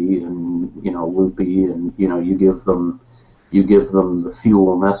crazy and loopy, and you give them the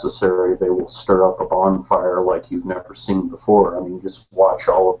fuel necessary, they will stir up a bonfire like you've never seen before. I mean, just watch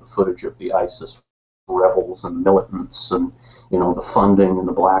all of the footage of the ISIS rebels and militants, and the funding and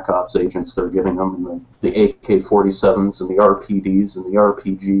the black ops agents they're giving them, and the AK-47s and the RPDs and the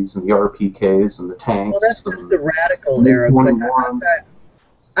RPGs and the RPKs and the tanks. Well, that's just the radical Arabs. Like,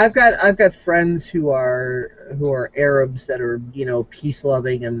 I've got friends who are Arabs that are peace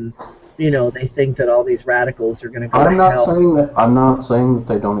loving, and they think that all these radicals are going to go to hell. I'm not saying that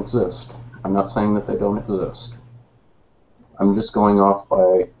they don't exist. I'm not saying that they don't exist. I'm just going off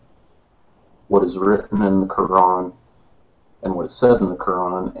by what is written in the Quran and what is said in the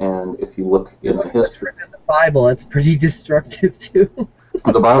Quran, and if you look in the history, in the Bible, that's pretty destructive too.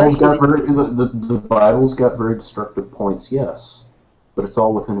 The Bible's got very destructive points, yes. But it's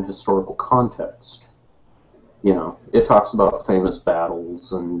all within a historical context. It talks about famous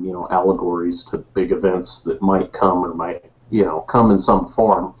battles and, allegories to big events that might come or might, come in some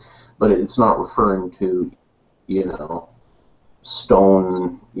form, but it's not referring to,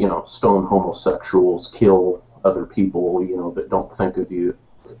 stone homosexuals, kill other people, that don't think of you,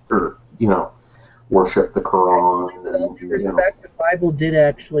 or, worship the Quran. With all due respect, the Bible did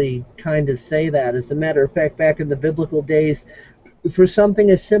actually kind of say that. As a matter of fact, back in the biblical days, for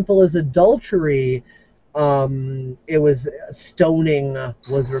something as simple as adultery, it was stoning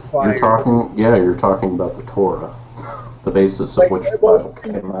was required. You're talking about the Torah, the basis of which the Bible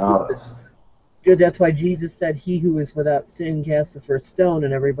came out of. That's why Jesus said, "He who is without sin cast the first stone,"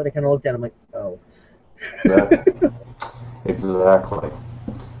 and everybody kind of looked at him like, "Oh." Exactly.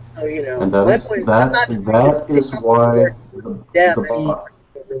 So and that is why the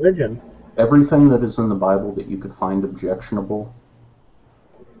religion. Everything that is in the Bible that you could find objectionable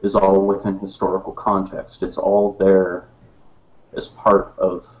is all within historical context. It's all there as part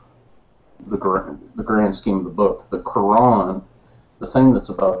of the grand scheme of the book. The Quran, the thing that's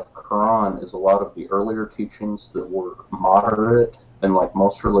about the Quran is a lot of the earlier teachings that were moderate, and like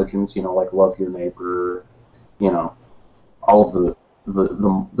most religions, like love your neighbor, all of the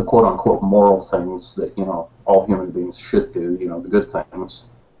quote unquote moral things that, all human beings should do, the good things,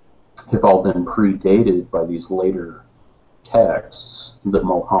 have all been predated by these later texts that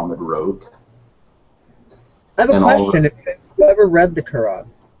Muhammad wrote. I have a question. Have you ever read the Quran?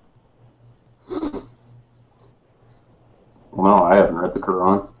 Well, no, I haven't read the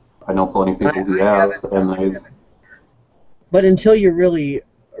Quran. I know plenty of people who have, and they've But until you really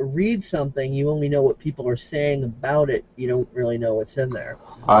read something, you only know what people are saying about it. You don't really know what's in there.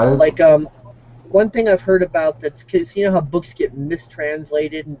 I Like one thing I've heard about that's because you know how books get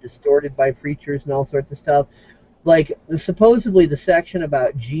mistranslated and distorted by preachers and all sorts of stuff. Like supposedly the section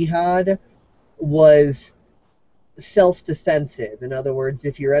about jihad was self-defensive. In other words,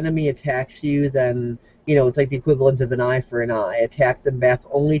 if your enemy attacks you, then you know it's like the equivalent of an eye for an eye. Attack them back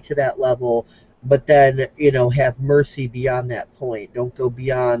only to that level, but then you know have mercy beyond that point. Don't go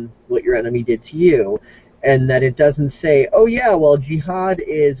beyond what your enemy did to you. And that it doesn't say, oh yeah, well jihad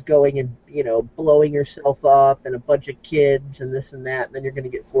is going and you know blowing yourself up and a bunch of kids and this and that, and then you're going to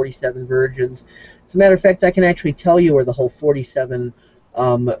get 47 virgins. As a matter of fact, I can actually tell you where the whole 47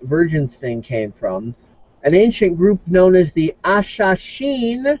 virgins thing came from. An ancient group known as the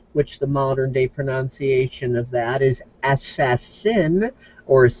Ashashin, which the modern day pronunciation of that is assassin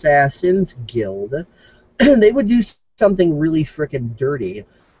or assassins guild, they would do something really frickin' dirty.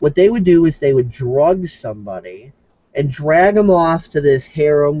 What they would do is they would drug somebody and drag them off to this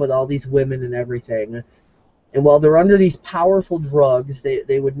harem with all these women and everything. And while they're under these powerful drugs,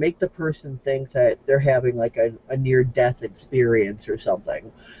 they would make the person think that they're having like a near-death experience or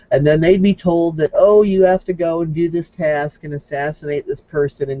something. And then they'd be told that, oh, you have to go and do this task and assassinate this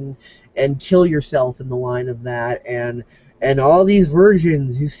person and kill yourself in the line of that. And all these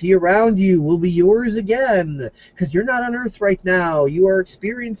virgins you see around you will be yours again. Because you're not on Earth right now. You are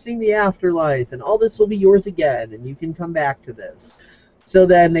experiencing the afterlife. And all this will be yours again. And you can come back to this. So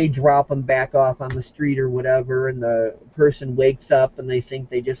then they drop them back off on the street or whatever, and the person wakes up and they think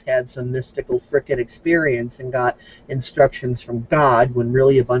they just had some mystical frickin' experience and got instructions from God, when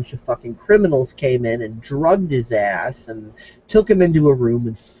really a bunch of fucking criminals came in and drugged his ass and took him into a room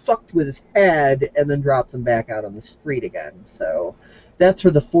and fucked with his head and then dropped him back out on the street again. So that's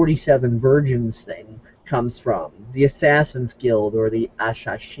where the 47 virgins thing comes from. The Assassin's Guild, or the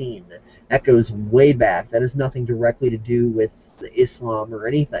Ashashin. That goes way back. That has nothing directly to do with Islam or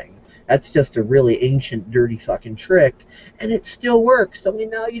anything. That's just a really ancient, dirty fucking trick, and it still works. Only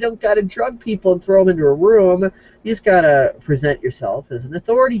now you don't gotta drug people and throw them into a room. You just gotta present yourself as an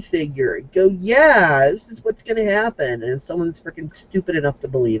authority figure and go, yeah, this is what's gonna happen. And if someone's freaking stupid enough to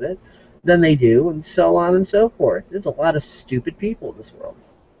believe it, then they do, and so on and so forth. There's a lot of stupid people in this world.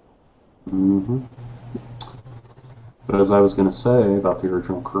 hmm But as I was going to say about the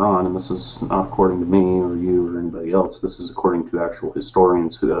original Quran, and this is not according to me or you or anybody else, this is according to actual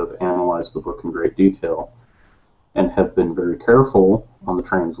historians who have analyzed the book in great detail and have been very careful on the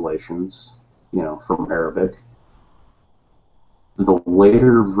translations, you know, from Arabic. The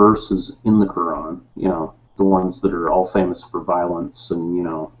later verses in the Quran, you know, the ones that are all famous for violence and, you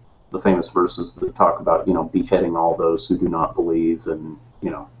know, the famous verses that talk about, you know, beheading all those who do not believe and,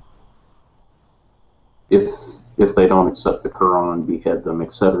 you know, if they don't accept the Quran, behead them,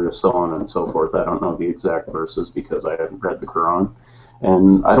 etc., so on and so forth. I don't know the exact verses because I haven't read the Quran.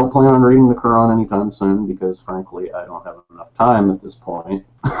 And I don't plan on reading the Quran anytime soon because, frankly, I don't have enough time at this point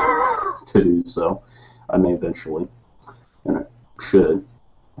to do so. I may eventually, and I should.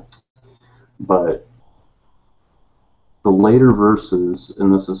 But the later verses,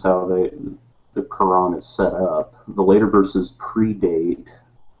 and this is how the Quran is set up, the later verses predate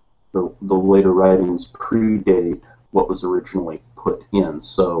the later writings predate what was originally put in.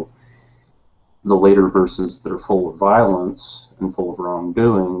 So the later verses that are full of violence and full of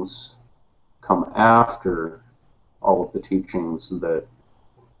wrongdoings come after all of the teachings that,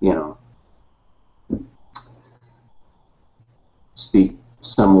 you know, speak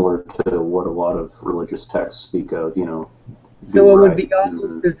similar to what a lot of religious texts speak of, you know. So it would be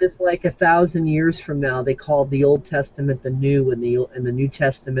almost as if, like 1,000 years from now, they called the Old Testament the New and the New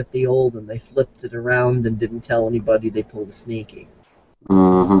Testament the Old, and they flipped it around and didn't tell anybody they pulled a sneaky.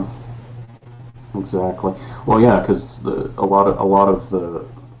 Mm-hmm. Exactly. Well, yeah, because a lot of the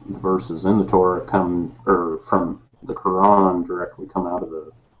verses in the Torah come or from the Quran directly come out of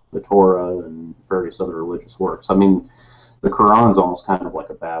the Torah and various other religious works. I mean, the Quran's almost kind of like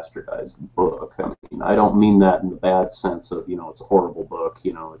a bastardized book. I mean, I don't mean that in the bad sense of, you know, it's a horrible book,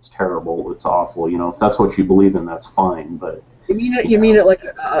 you know, it's terrible, it's awful. You know, if that's what you believe in, that's fine. But You mean it like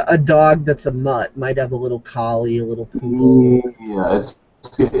a dog that's a mutt might have a little collie, a little poodle. yeah,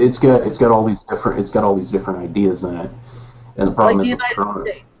 it's got all these different ideas in it, and the Like problem the is with United Quran.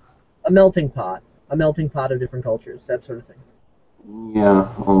 States, a melting pot of different cultures, that sort of thing. Yeah,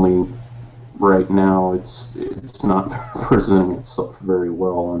 only right now it's not presenting itself very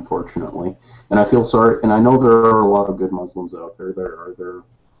well, unfortunately. And I feel sorry. And I know there are a lot of good Muslims out there. You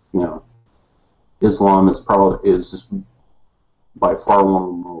know, Islam is by far one of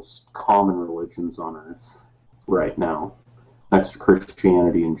the most common religions on earth right now. next to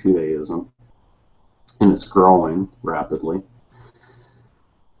Christianity and Judaism, and it's growing rapidly.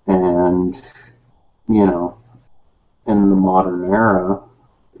 And, you know, in the modern era,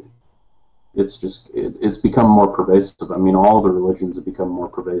 it's become more pervasive. I mean, all the religions have become more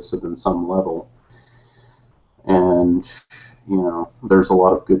pervasive in some level. And, you know, there's a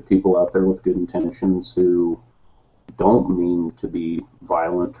lot of good people out there with good intentions who don't mean to be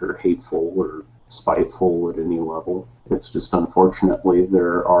violent or hateful or spiteful at any level. It's just, unfortunately,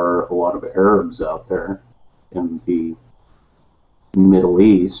 there are a lot of Arabs out there in the Middle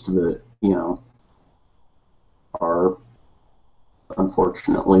East that, you know, are,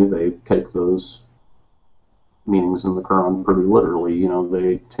 unfortunately, they take those meanings in the Quran pretty literally. You know,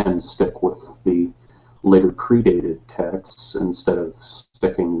 they tend to stick with the later predated texts instead of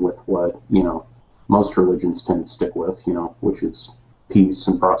sticking with what, you know, most religions tend to stick with, you know, which is peace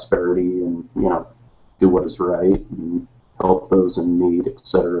and prosperity and, you know, do what is right and help those in need,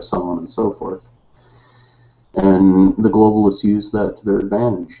 etc., so on and so forth. And the globalists use that to their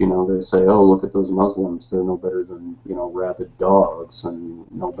advantage. You know, they say, oh, look at those Muslims. They're no better than, you know, rabid dogs and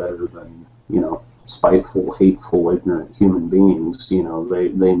no better than, you know, spiteful, hateful, ignorant human beings. You know,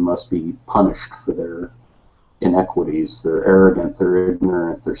 they must be punished for their inequities. They're arrogant, they're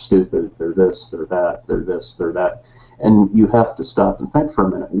ignorant, they're stupid, they're this, they're that, they're this, they're that. And you have to stop and think for a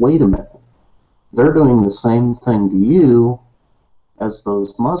minute. Wait a minute. They're doing the same thing to you as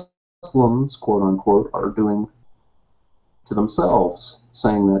those Muslims, quote unquote, are doing to themselves,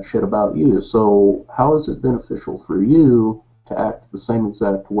 saying that shit about you. So how is it beneficial for you to act the same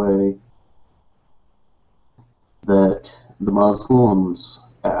exact way that the Muslims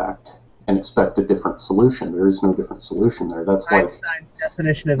act and expect a different solution? There is no different solution there. That's like Einstein's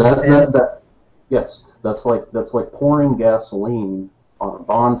definition of insanity. yes, that's like pouring gasoline on a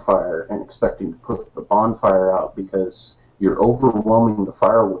bonfire and expecting to put the bonfire out because you're overwhelming the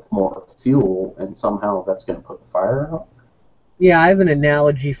fire with more fuel, and somehow that's going to put the fire out. Yeah, I have an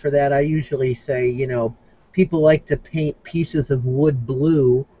analogy for that. I usually say, you know, people like to paint pieces of wood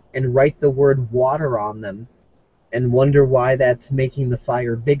blue and write the word water on them and wonder why that's making the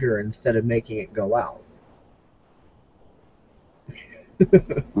fire bigger instead of making it go out.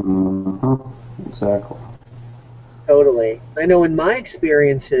 Mm-hmm. Exactly. Totally. I know in my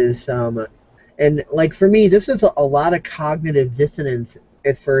experiences, and like for me, this is a lot of cognitive dissonance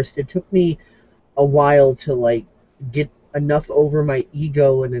at first. It took me a while to like get enough over my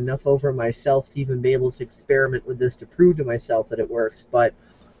ego and enough over myself to even be able to experiment with this to prove to myself that it works. But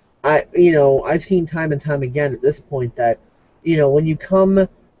I've seen time and time again at this point that, when you come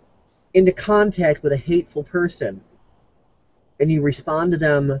into contact with a hateful person and you respond to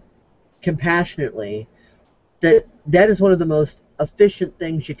them compassionately, that is one of the most efficient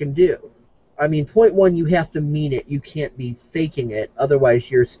things you can do. I mean, point one, you have to mean it. You can't be faking it. Otherwise,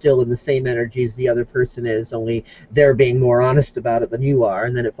 you're still in the same energy as the other person is, only they're being more honest about it than you are,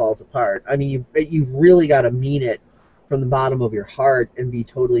 and then it falls apart. I mean, you've really got to mean it from the bottom of your heart and be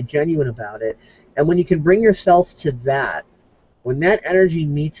totally genuine about it. And when you can bring yourself to that, when that energy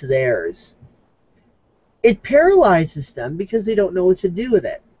meets theirs, it paralyzes them because they don't know what to do with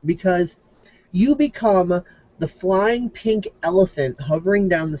it. Because you become the flying pink elephant hovering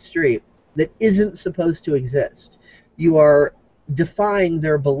down the street that isn't supposed to exist. You are defying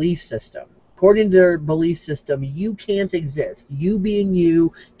their belief system. According to their belief system, you can't exist. You being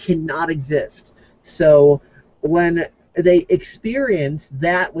you cannot exist. So when they experience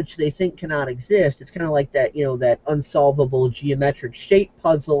that which they think cannot exist, it's kind of like that, that unsolvable geometric shape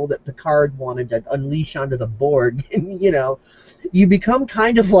puzzle that Picard wanted to unleash onto the Borg. And, you become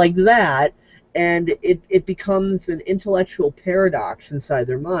kind of like that, and it becomes an intellectual paradox inside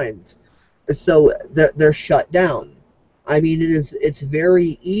their minds. So they're shut down. I mean, it's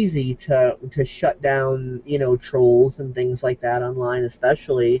very easy to shut down, trolls and things like that online,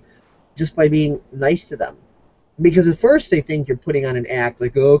 especially just by being nice to them. Because at first they think you're putting on an act,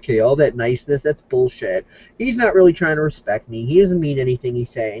 like, oh, okay, all that niceness, that's bullshit. He's not really trying to respect me. He doesn't mean anything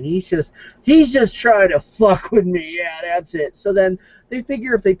he's saying. He's just trying to fuck with me. Yeah, that's it. So then they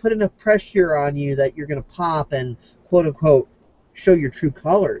figure if they put enough pressure on you that you're going to pop and, quote unquote, show your true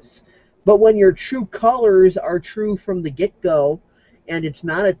colors. But when your true colors are true from the get-go, and it's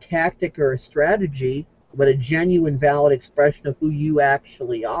not a tactic or a strategy, but a genuine, valid expression of who you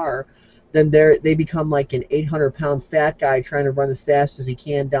actually are, then they become like an 800-pound fat guy trying to run as fast as he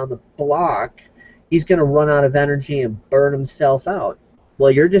can down the block. He's going to run out of energy and burn himself out. Well,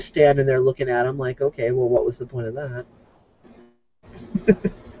 you're just standing there looking at him like, okay, well, what was the point of that?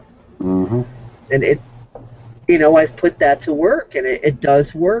 Mm-hmm. And I've put that to work, and it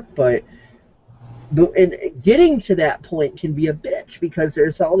does work, but And getting to that point can be a bitch because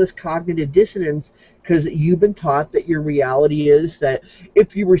there's all this cognitive dissonance because you've been taught that your reality is that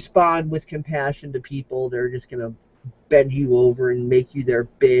if you respond with compassion to people, they're just going to bend you over and make you their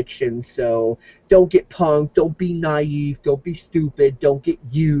bitch. And so don't get punked, don't be naive, don't be stupid, don't get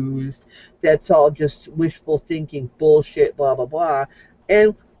used. That's all just wishful thinking bullshit, blah, blah, blah.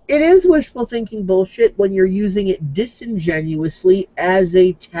 And it is wishful thinking bullshit when you're using it disingenuously as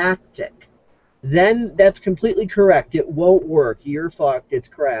a tactic. Then that's completely correct. It won't work. You're fucked. It's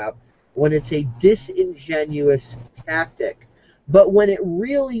crap. When it's a disingenuous tactic. But when it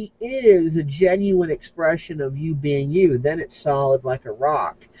really is a genuine expression of you being you, then it's solid like a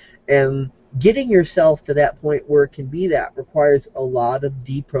rock. And getting yourself to that point where it can be that requires a lot of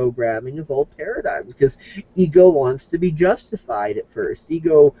deprogramming of old paradigms because ego wants to be justified at first.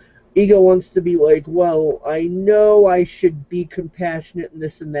 Ego wants to be like, well, I know I should be compassionate and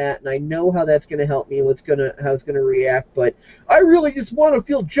this and that, and I know how that's going to help me and how it's going to react, but I really just want to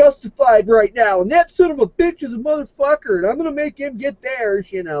feel justified right now, and that son of a bitch is a motherfucker, and I'm going to make him get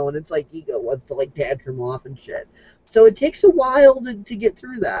theirs, and it's like ego wants to like tantrum off and shit. So it takes a while to get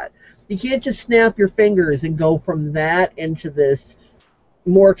through that. You can't just snap your fingers and go from that into this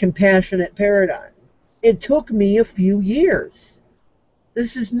more compassionate paradigm. It took me a few years.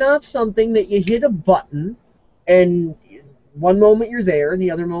 This is not something that you hit a button and one moment you're there and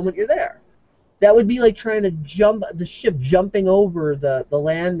the other moment you're there. That would be like trying to jump the ship jumping over the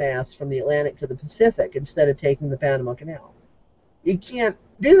landmass from the Atlantic to the Pacific instead of taking the Panama Canal. You can't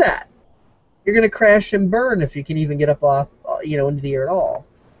do that. You're going to crash and burn if you can even get up off, into the air at all.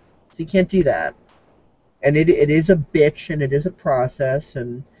 So you can't do that. And it is a bitch and it is a process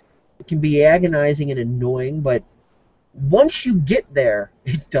and it can be agonizing and annoying, but once you get there,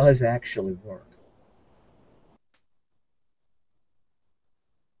 it does actually work.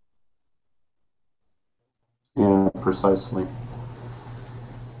 Yeah, precisely.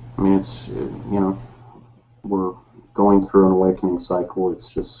 I mean, we're going through an awakening cycle. It's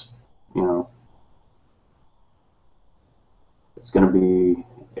just, it's going to be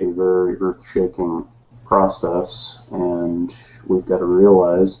a very earth-shaking process, and we've got to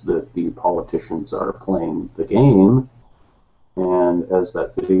realize that the politicians are playing the game, and as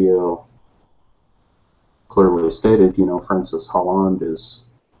that video clearly stated, Francis Holland is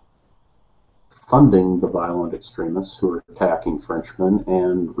funding the violent extremists who are attacking Frenchmen,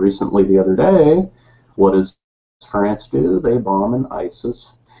 and recently, the other day, what does France do? They bomb an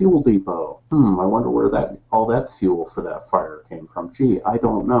ISIS fuel depot. I wonder where all that fuel for that fire came from. Gee, I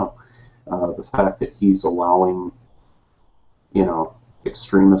don't know. The fact that he's allowing,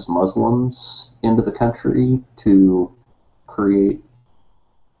 extremist Muslims into the country to create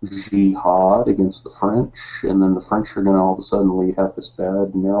jihad against the French, and then the French are going to all of a sudden have this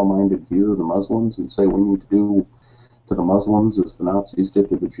bad, narrow-minded view of the Muslims and say we need to do to the Muslims as the Nazis did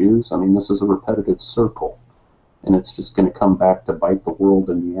to the Jews. I mean, this is a repetitive circle, and it's just going to come back to bite the world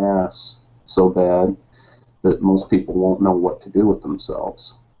in the ass so bad that most people won't know what to do with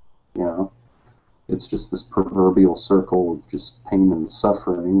themselves. It's just this proverbial circle of just pain and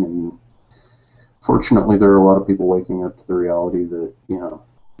suffering, and fortunately there are a lot of people waking up to the reality that,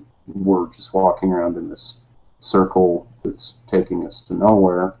 we're just walking around in this circle that's taking us to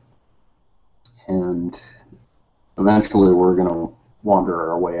nowhere, and eventually we're going to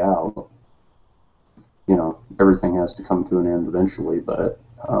wander our way out. Everything has to come to an end eventually, but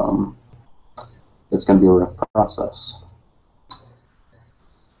it's going to be a rough process.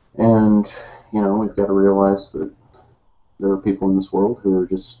 And, we've got to realize that there are people in this world who are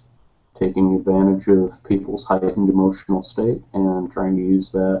just taking advantage of people's heightened emotional state and trying to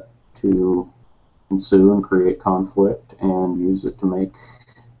use that to ensue and create conflict and use it to make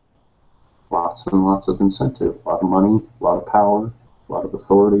lots and lots of incentive, a lot of money, a lot of power, a lot of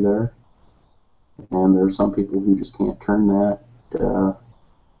authority there. And there are some people who just can't turn that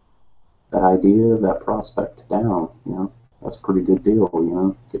idea, that prospect down. That's a pretty good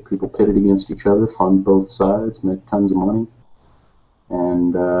deal. Get people pitted against each other, fund both sides, make tons of money,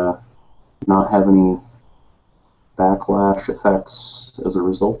 and not have any backlash effects as a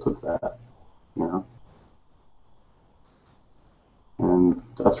result of that. And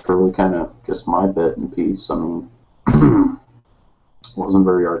that's really kind of just my bit and piece. I mean, wasn't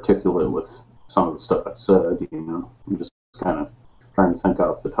very articulate with some of the stuff I said. I'm just kind of trying to think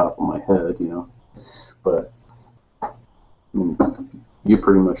off the top of my head. But I mean, you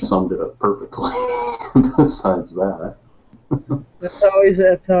pretty much summed it up perfectly. Besides that. That's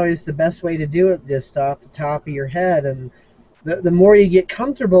always the best way to do it, just off the top of your head. And The more you get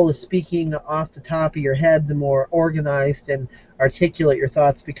comfortable with speaking off the top of your head, the more organized and articulate your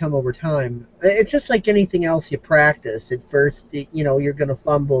thoughts become over time. It's just like anything else you practice. At first, you're going to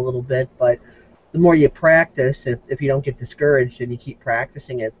fumble a little bit, but the more you practice, if you don't get discouraged and you keep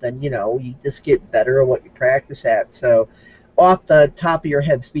practicing it, then, you just get better at what you practice at. So off the top of your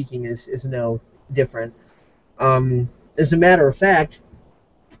head speaking is no different. As a matter of fact,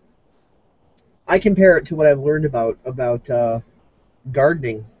 I compare it to what I've learned about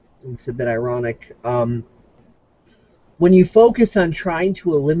gardening. It's a bit ironic. When you focus on trying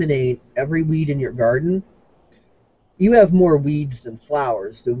to eliminate every weed in your garden, you have more weeds than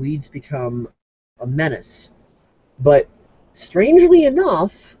flowers. The weeds become a menace. But strangely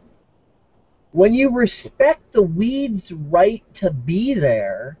enough, when you respect the weeds' right to be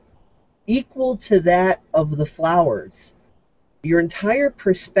there, equal to that of the flowers, your entire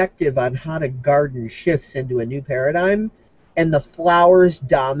perspective on how to garden shifts into a new paradigm, and the flowers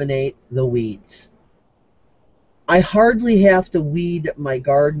dominate the weeds. I hardly have to weed my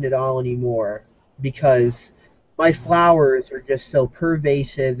garden at all anymore because my flowers are just so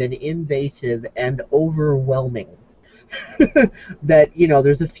pervasive and invasive and overwhelming that,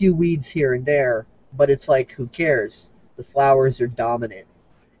 there's a few weeds here and there, but it's like, who cares? The flowers are dominant.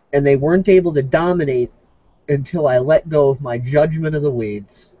 And they weren't able to dominate until I let go of my judgment of the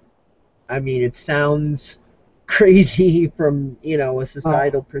weeds. I mean, it sounds crazy from, a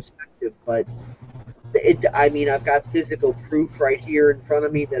societal perspective, but I've got physical proof right here in front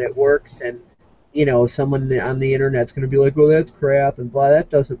of me that it works, and, someone on the internet's going to be like, well, that's crap, and blah, that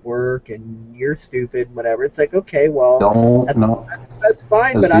doesn't work, and you're stupid, and whatever. It's like, okay, well, that's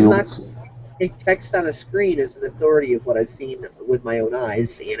fine, but I'm not going to take text on a screen as an authority of what I've seen with my own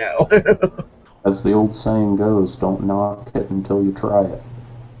eyes, As the old saying goes, don't knock it until you try it.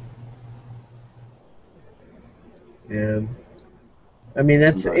 Yeah. I mean,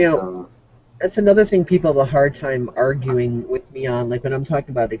 that's another thing people have a hard time arguing with me on. Like when I'm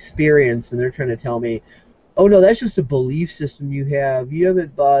talking about experience and they're trying to tell me, oh no, that's just a belief system you have. You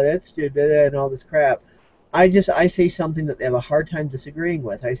haven't bought that's and all this crap. I say something that they have a hard time disagreeing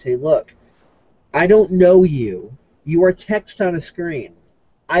with. I say, look, I don't know you. You are text on a screen.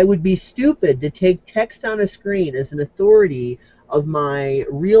 I would be stupid to take text on a screen as an authority of my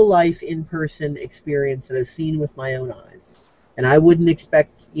real life in-person experience that I've seen with my own eyes. And I wouldn't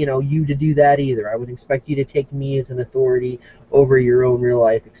expect, you to do that either. I would expect you to take me as an authority over your own real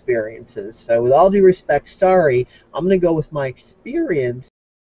life experiences. So with all due respect, sorry, I'm going to go with my experience.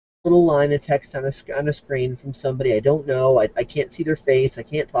 A little line of text on a screen from somebody I don't know. I can't see their face. I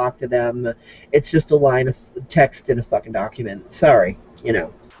can't talk to them. It's just a line of text in a fucking document. Sorry,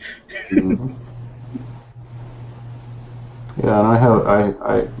 Mm-hmm. Yeah, and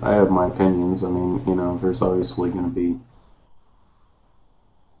I have my opinions. I mean, there's obviously going to be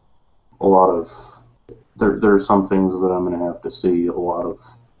a lot of there are some things that I'm going to have to see a lot of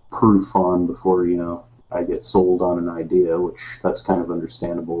proof on before I get sold on an idea, which that's kind of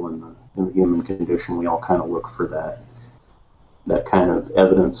understandable in the human condition. We all kind of look for that kind of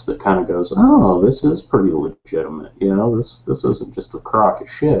evidence that kind of goes, oh, this is pretty legitimate. This isn't just a crock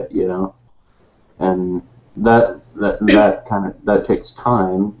of shit. And that takes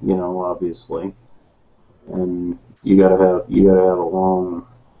time. Obviously, and you gotta have a long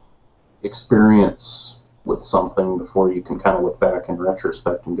experience with something before you can kind of look back in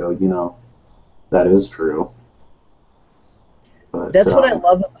retrospect and go, that is true. But, that's what I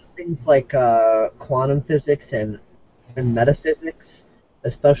love about things like quantum physics and metaphysics,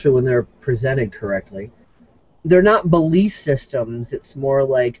 especially when they're presented correctly. They're not belief systems. It's more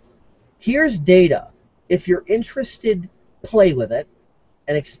like, here's data. If you're interested, play with it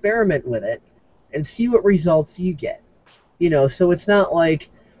and experiment with it and see what results you get. So it's not like,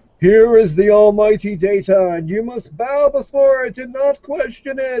 here is the almighty data, and you must bow before it and not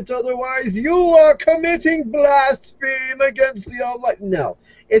question it, otherwise you are committing blasphemy against the almighty. No.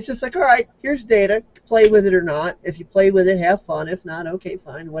 It's just like, all right, here's data, play with it or not. If you play with it, have fun. If not, okay,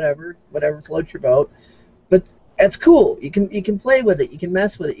 fine, whatever floats your boat. But that's cool. You can play with it, you can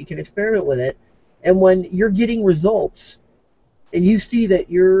mess with it, you can experiment with it, and when you're getting results, and you see that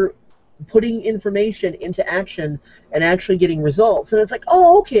you're putting information into action and actually getting results, and it's like,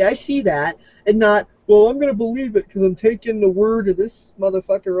 oh, okay, I see that, and not, well, I'm going to believe it because I'm taking the word of this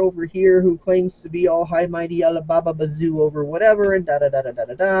motherfucker over here who claims to be all high mighty Alababa Bazoo over whatever, and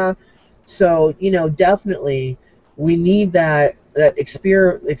da-da-da-da-da-da. So, definitely we need that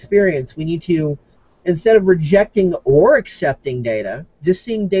experience. We need to, instead of rejecting or accepting data, just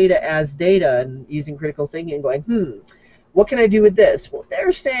seeing data as data and using critical thinking and going, what can I do with this? Well,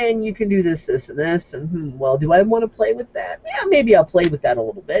 they're saying you can do this, this, and this, and well, do I want to play with that? Yeah, maybe I'll play with that a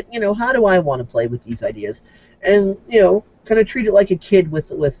little bit. How do I want to play with these ideas? And, kind of treat it like a kid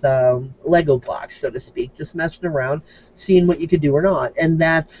with Lego blocks, so to speak, just messing around, seeing what you could do or not. And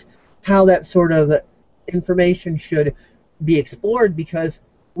that's how that sort of information should be explored, because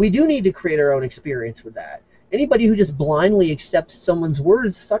we do need to create our own experience with that. Anybody who just blindly accepts someone's word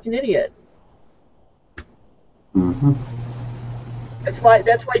is a fucking idiot. Mm-hmm. That's why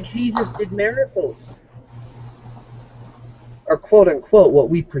Jesus did miracles, or quote unquote what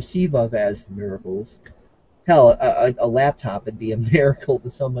we perceive of as miracles. Hell, a laptop would be a miracle to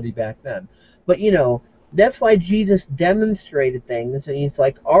somebody back then. But that's why Jesus demonstrated things, and he's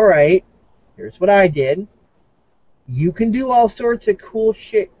like, all right, here's what I did. You can do all sorts of cool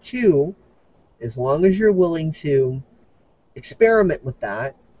shit too, as long as you're willing to experiment with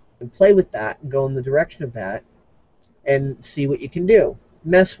that and play with that and go in the direction of that and see what you can do.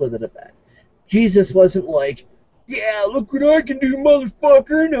 Mess with it a bit. Jesus wasn't like, yeah, look what I can do,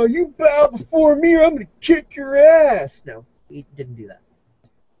 motherfucker. Now you bow before me or I'm going to kick your ass. No, he didn't do that.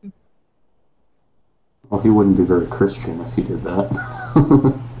 Well, he wouldn't be very Christian if he did that.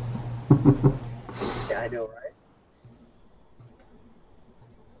 Yeah, I know, right?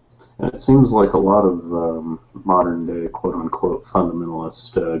 And it seems like a lot of modern day quote unquote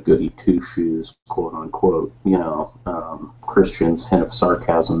fundamentalist goody two shoes quote unquote Christians, hint of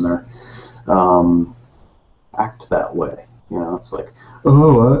sarcasm there, act that way. It's like,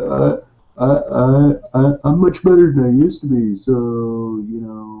 oh, I'm much better than I used to be, so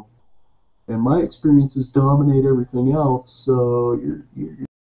and my experiences dominate everything else. So you're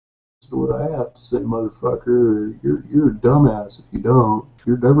what I have to say, motherfucker. You're a dumbass if you don't.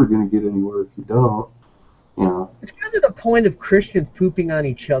 You're never gonna get anywhere if you don't. It's kind of the point of Christians pooping on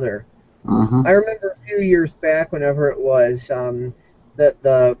each other. Mm-hmm. I remember a few years back, whenever it was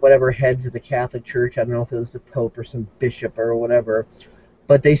the whatever heads of the Catholic Church, I don't know if it was the Pope or some bishop or whatever,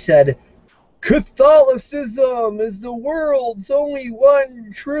 but they said, Catholicism is the world's only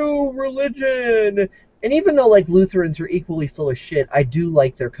one true religion. And even though Lutherans are equally full of shit, I do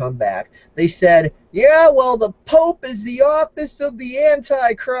like their comeback. They said, yeah, well, the Pope is the office of the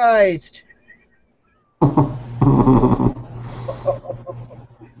Antichrist.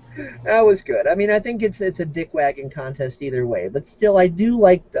 That was good. I mean, I think it's a dick wagging contest either way, but still, I do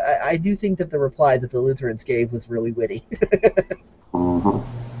think that the reply that the Lutherans gave was really witty. Mm-hmm.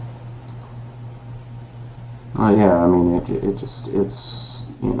 Yeah, I mean, it's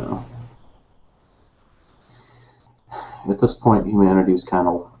at this point, humanity's kind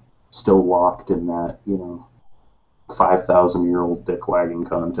of still locked in that 5,000-year-old dick wagging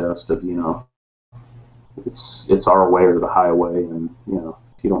contest of it's our way or the highway, and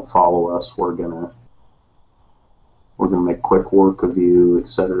if you don't follow us, we're gonna make quick work of you,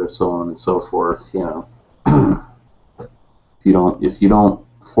 etc., so on and so forth. If you don't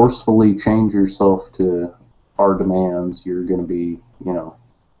forcefully change yourself to our demands, you're going to be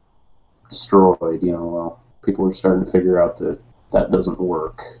destroyed. Well, people are starting to figure out that doesn't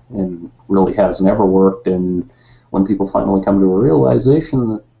work, and really has never worked. And when people finally come to a realization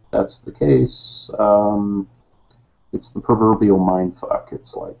that that's the case, it's the proverbial mindfuck.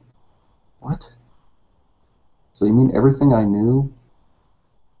 It's like, what? So you mean everything I knew,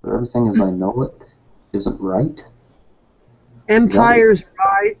 or everything as I know it, isn't right? Empires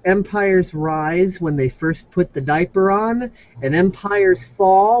rise when they first put the diaper on, and empires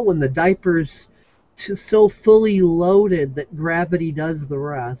fall when the diaper's so fully loaded that gravity does the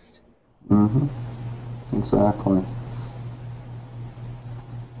rest. Mm-hmm. Exactly.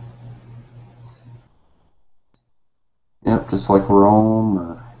 Yep, just like Rome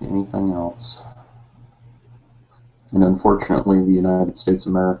or anything else. And unfortunately, the United States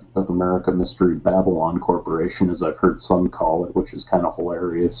of America Mystery Babylon Corporation, as I've heard some call it, which is kind of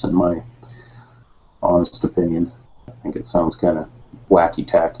hilarious in my honest opinion. I think it sounds kind of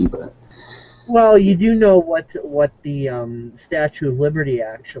wacky-tacky, but... Well, you do know what the Statue of Liberty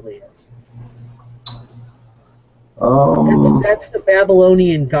actually is. That's the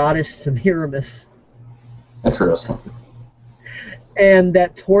Babylonian goddess Semiramis. Interesting. And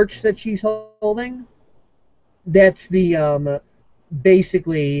that torch that she's holding, that's the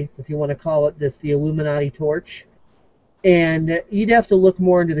basically, if you want to call it this, the Illuminati torch. And you'd have to look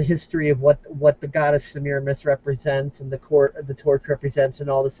more into the history of what the goddess Semiramis represents and the torch represents and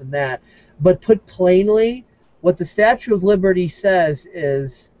all this and that. But put plainly, what the Statue of Liberty says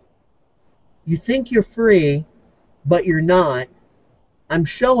is, you think you're free, but you're not. I'm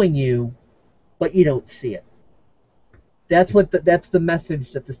showing you, but you don't see it. That's the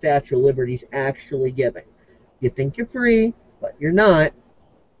message that the Statue of Liberty is actually giving. You think you're free, but you're not.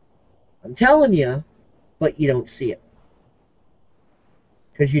 I'm telling you, but you don't see it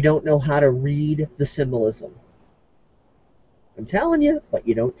because you don't know how to read the symbolism. I'm telling you, but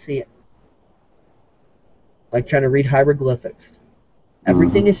you don't see it. Like trying to read hieroglyphics.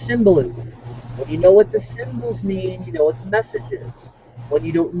 Everything is symbolism. When you know what the symbols mean, you know what the message is. When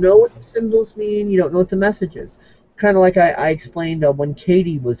you don't know what the symbols mean, you don't know what the message is. Kind of like I explained when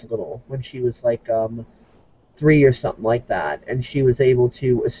Katie was little, when she was like 3 or something like that, and she was able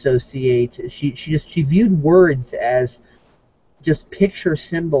to associate. She viewed words as just picture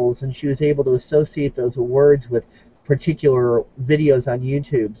symbols, and she was able to associate those words with particular videos on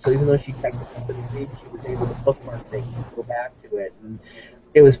YouTube. So even though she technically couldn't read, she was able to bookmark things and go back to it, and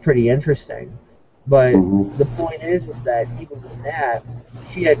it was pretty interesting. But the point is that even with that,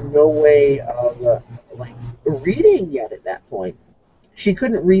 she had no way of like reading yet at that point. She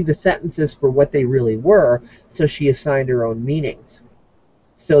couldn't read the sentences for what they really were, so she assigned her own meanings.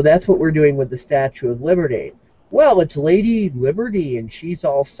 So that's what we're doing with the Statue of Liberty. Well, it's Lady Liberty, and she's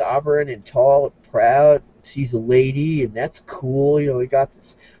all sovereign and tall and proud. She's a lady, and that's cool. You know, we got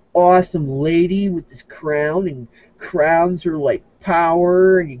this awesome lady with this crown, and crowns are like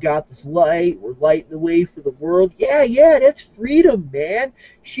power, and you got this light. We're lighting the way for the world. Yeah, that's freedom, man.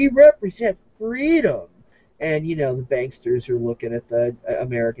 She represents freedom. And, you know, the banksters are looking at the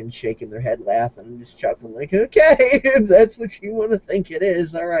Americans shaking their head laughing and just chuckling like, okay, if that's what you want to think it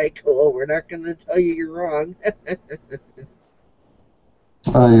is, all right, cool. We're not going to tell you you're wrong. Yet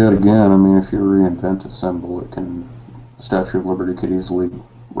again, I mean, if you reinvent a symbol, the Statue of Liberty could easily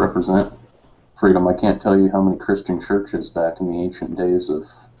represent freedom. I can't tell you how many Christian churches back in the ancient days of,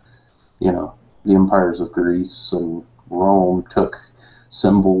 you know, the empires of Greece and Rome took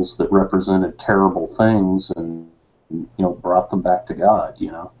symbols that represented terrible things and, you know, brought them back to God,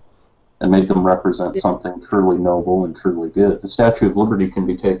 you know, and made them represent something truly noble and truly good. The Statue of Liberty can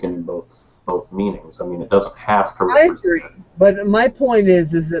be taken in both meanings. I mean, it doesn't have to represent. I agree, but my point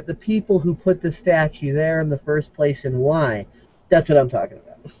is that the people who put the statue there in the first place and why, that's what I'm talking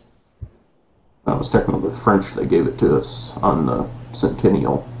about. That was technically the French that gave it to us on the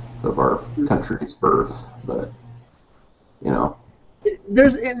centennial of our country's birth, but, you know.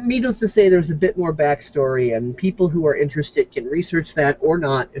 Needless to say, there's a bit more backstory, and people who are interested can research that or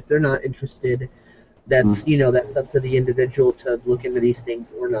not. If they're not interested, that's that's up to the individual to look into these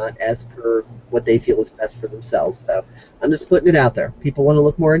things or not, as per what they feel is best for themselves. So I'm just putting it out there. People want to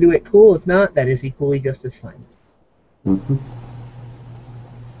look more into it, cool. If not, that is equally just as fine.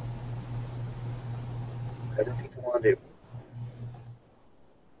 Whatever people want to do.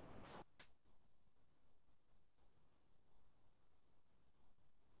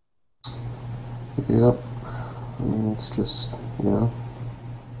 Yep. I mean, it's just, you know,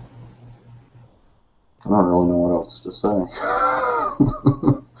 I don't really know what else to say.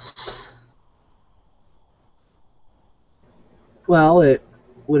 Well, it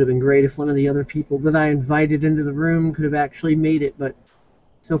would have been great if one of the other people that I invited into the room could have actually made it, but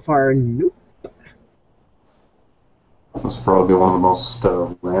so far, nope. This will probably be one of the most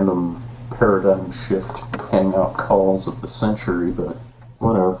random paradigm shift hangout calls of the century, but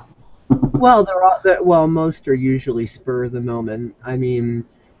whatever. Well, most are usually spur of the moment. I mean,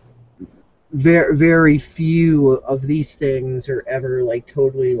 very few of these things are ever like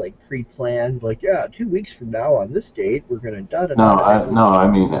totally like pre-planned. Like, yeah, 2 weeks from now on this date, we're gonna da da da. No, I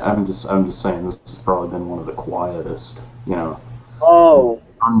mean, I'm just saying this has probably been one of the quietest, you know. Oh,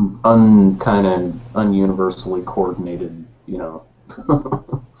 Kind of ununiversally coordinated, you know.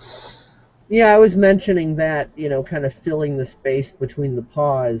 yeah, I was mentioning that, kind of filling the space between the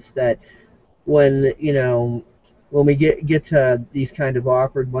pause. That when when we get to these kind of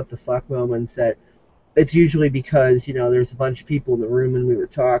awkward what the fuck moments, that it's usually because there's a bunch of people in the room and we were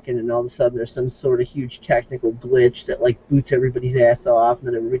talking, and all of a sudden there's some sort of huge technical glitch that like boots everybody's ass off, and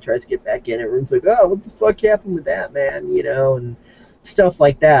then everybody tries to get back in. Everyone's like, oh, what the fuck happened with that, man? And stuff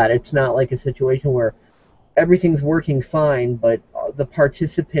like that. It's not like a situation where everything's working fine, but the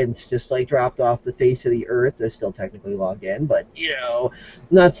participants just like dropped off the face of the earth. They're still technically logged in, but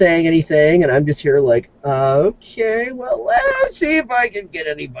not saying anything, and I'm just here like, okay, well, let's see if I can get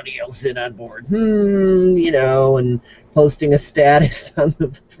anybody else in on board. And posting a status on the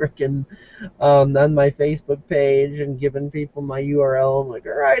frickin' on my Facebook page and giving people my URL. I'm like,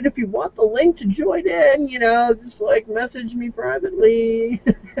 all right, if you want the link to join in, just like message me privately.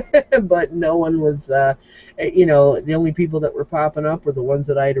 But no one was, the only people that were popping up were the ones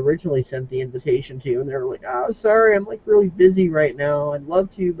that I had originally sent the invitation to, and they were like, oh, sorry, I'm like really busy right now. I'd love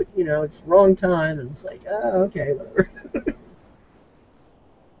to, but it's the wrong time. And it's like, oh, okay, whatever.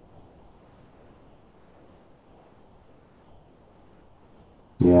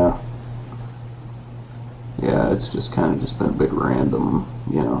 Yeah. Yeah, it's just kind of just been a big random,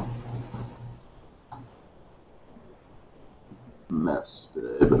 mess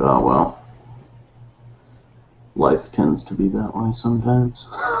today. But oh well, life tends to be that way sometimes.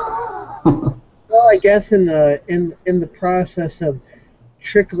 Well, I guess in the process of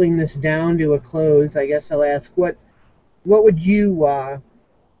trickling this down to a close, I guess I'll ask what would you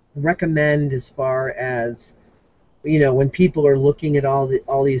recommend as far as when people are looking at all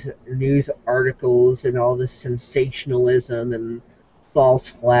these news articles and all this sensationalism and false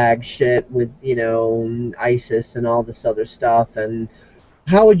flag shit with ISIS and all this other stuff, and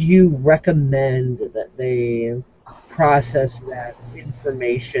how would you recommend that they process that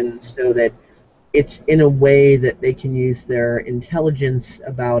information so that it's in a way that they can use their intelligence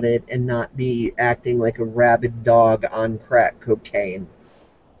about it and not be acting like a rabid dog on crack cocaine?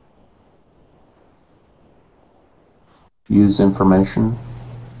 Use information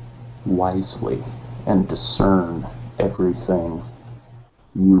wisely and discern everything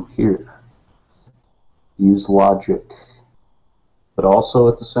you hear. Use logic, but also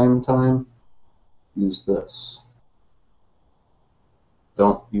at the same time, use this.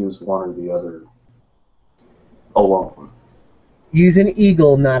 Don't use one or the other alone. Use an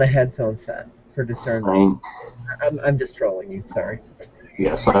eagle, not a headphone set, for discernment. Think. I'm just trolling you. Sorry.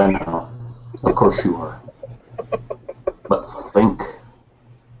 Yes, I know. Of course you are. But think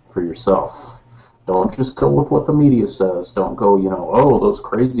for yourself. Don't just go with what the media says. Don't go, oh, those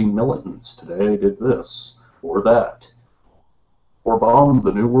crazy militants today did this or that, or bombed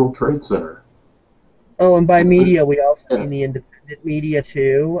the New World Trade Center. Oh, and by media, we also Yeah. mean the independent media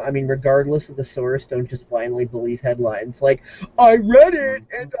too. I mean, regardless of the source, don't just blindly believe headlines like "I read it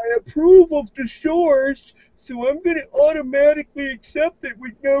and I approve of the source, so I'm going to automatically accept it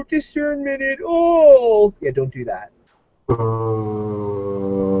with no discernment at all." Yeah, don't do that.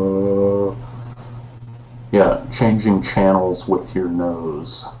 Yeah, changing channels with your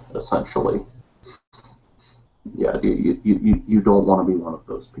nose, essentially. Yeah, you don't want to be one of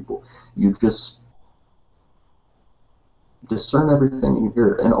those people. You just discern everything you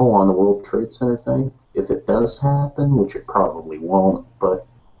hear. And oh, on the World Trade Center thing, if it does happen, which it probably won't, but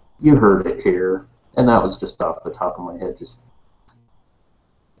you heard it here, and that was just off the top of my head. Just,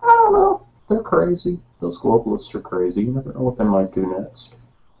 I don't know. They're crazy. Those globalists are crazy. You never know what they might do next.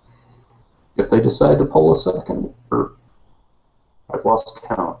 If they decide to pull a second, or I've lost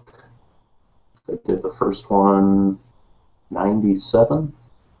count. They did the first one 97.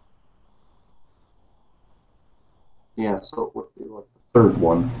 Yeah, so it would be like the third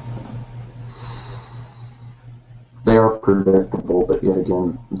one. They are predictable, but yet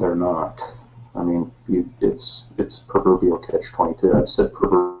again, they're not. I mean, it's proverbial catch-22. I've said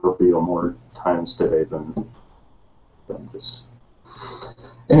proverbial more times today than just.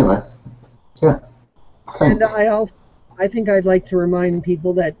 Anyway, yeah. And I think I'd like to remind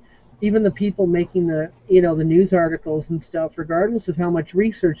people that even the people making the news articles and stuff, regardless of how much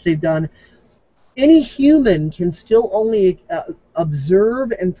research they've done, any human can still only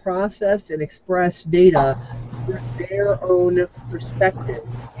observe and process and express data through their own perspective.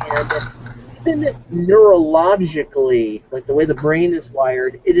 And even neurologically, like the way the brain is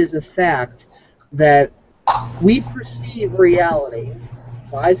wired, it is a fact that we perceive reality,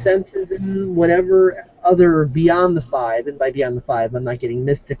 five senses and whatever other beyond the five, and by beyond the five, I'm not getting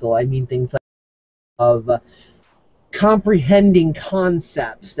mystical. I mean things like of comprehending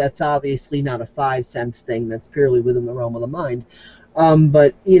concepts. That's obviously not a five sense thing. That's purely within the realm of the mind.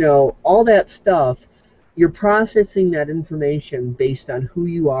 But all that stuff, you're processing that information based on who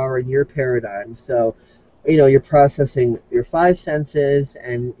you are and your paradigm. So, you're processing your five senses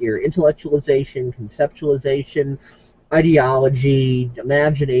and your intellectualization, conceptualization, ideology,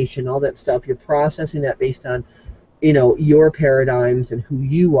 imagination, all that stuff. You're processing that based on your paradigms and who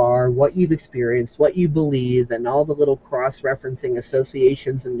you are, what you've experienced, what you believe, and all the little cross-referencing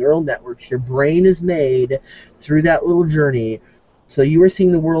associations and neural networks your brain has made through that little journey. So you are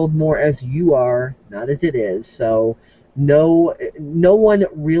seeing the world more as you are, not as it is. So no one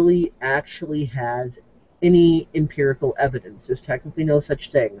really actually has any empirical evidence. There's technically no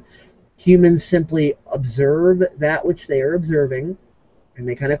such thing. Humans simply observe that which they are observing, and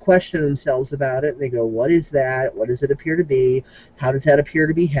they kind of question themselves about it, and they go, what is that? What does it appear to be? How does that appear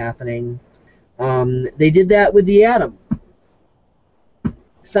to be happening? They did that with the atom.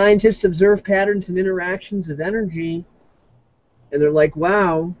 Scientists observe patterns and interactions of energy, and they're like,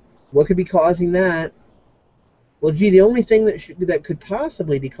 wow, what could be causing that? Well, gee, the only thing that could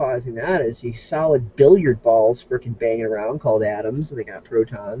possibly be causing that is these solid billiard balls freaking banging around called atoms, and they got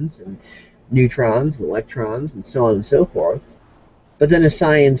protons and neutrons and electrons and so on and so forth. But then as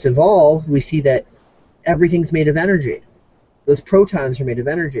science evolved, we see that everything's made of energy. Those protons are made of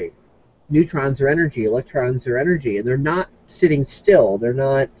energy. Neutrons are energy. Electrons are energy. And they're not sitting still. They're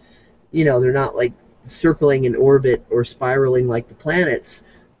not, they're not like circling in orbit or spiraling like the planets.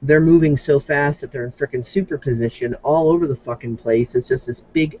 They're moving so fast that they're in frickin' superposition all over the fucking place. It's just this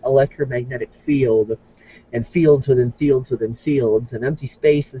big electromagnetic field, and fields within fields within fields. And empty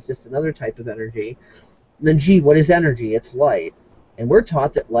space is just another type of energy. And then, gee, what is energy? It's light. And we're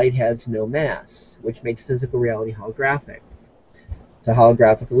taught that light has no mass, which makes physical reality holographic. It's a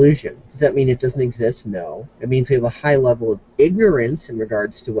holographic illusion. Does that mean it doesn't exist? No. It means we have a high level of ignorance in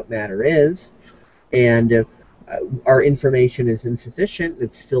regards to what matter is, and our information is insufficient.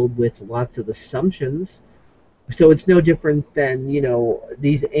 It's filled with lots of assumptions. So it's no different than,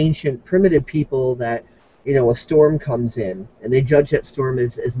 these ancient primitive people that, a storm comes in, and they judge that storm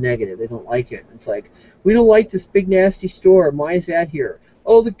as negative. They don't like it. It's like, we don't like this big nasty storm. Why is that here?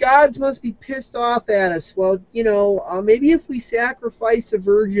 Oh, the gods must be pissed off at us. Well, maybe if we sacrifice a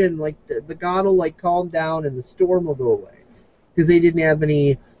virgin, like the god will calm down and the storm will go away. Because they didn't have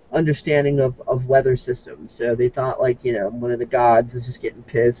any understanding of weather systems. So they thought one of the gods was just getting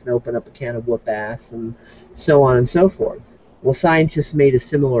pissed and open up a can of whoop ass and so on and so forth. Well, scientists made a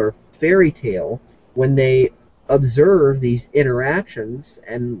similar fairy tale when they observe these interactions,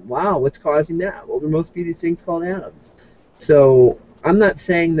 and wow, what's causing that? Well, there must be these things called atoms. So I'm not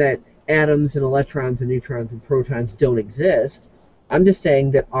saying that atoms and electrons and neutrons and protons don't exist. I'm just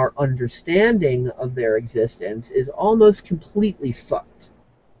saying that our understanding of their existence is almost completely fucked.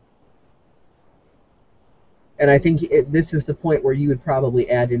 And I think this is the point where you would probably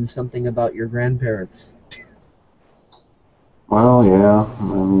add in something about your grandparents. Well, yeah. I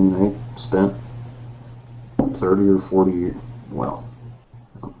mean, they spent 30 or 40 years. Well,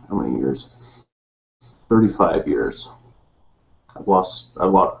 how many years? 35 years. They've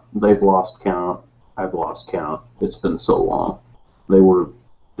lost count. I've lost count. It's been so long. They were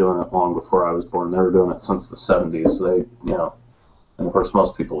doing it long before I was born. They were doing it since the 70s. And of course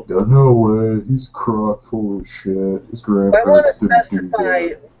most people would go, no way, he's a crock full of shit. His grandparents. I want to specify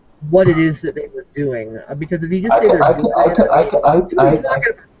what it is that they were doing, because if you just say they're doing it, it's not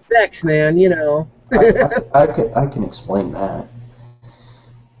going to be sex, man, I can explain that.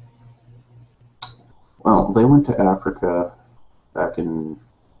 Well, they went to Africa back in,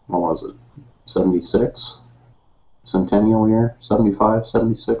 what was it, 76? Centennial year? 75,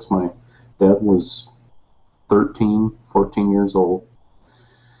 76? My dad was 13, 14 years old.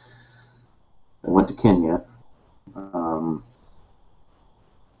 They went to Kenya.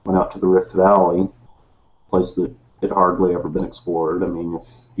 Went out to the Rift Valley, place that had hardly ever been explored. I mean, if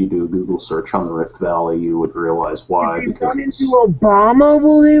you do a Google search on the Rift Valley, you would realize why. Did they run into Obama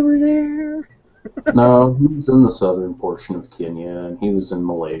while they were there? No, he was in the southern portion of Kenya, and he was in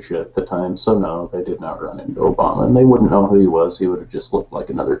Malaysia at the time, so no, they did not run into Obama, and they wouldn't know who he was. He would have just looked like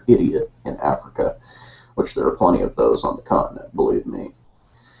another idiot in Africa, which there are plenty of those on the continent, believe me.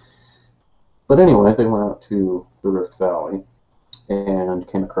 But anyway, they went out to the Rift Valley and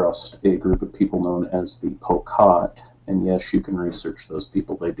came across a group of people known as the Pokot, and yes, you can research those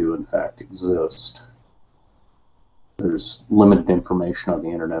people. They do, in fact, exist. There's limited information on the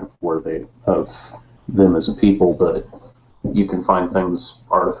internet of them as a people, but you can find things,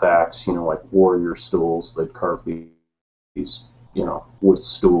 artifacts, like warrior stools. They'd carve these, wood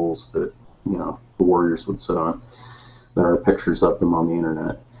stools that, the warriors would sit on. There are pictures of them on the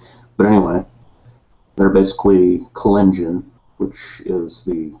internet. But anyway, they're basically Kalenjin, which is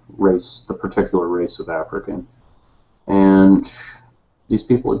the particular race of African. And these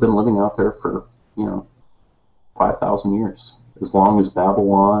people had been living out there for, 5,000 years. As long as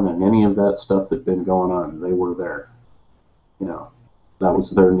Babylon and any of that stuff had been going on, they were there. That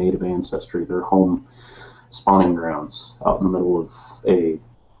was their native ancestry, their home spawning grounds out in the middle of a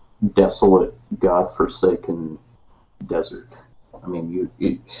desolate, godforsaken desert. I mean,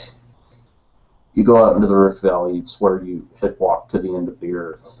 you go out into the Rift Valley, you'd swear you had walked to the end of the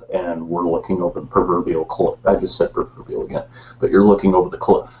earth and were looking over the proverbial cliff. I just said proverbial again, but you're looking over the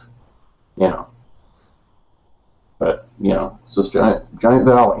cliff, But, it's this giant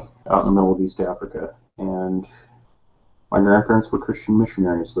valley out in the middle of East Africa, and my grandparents were Christian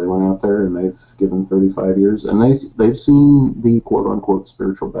missionaries. They went out there and they've given 35 years, and they've seen the quote-unquote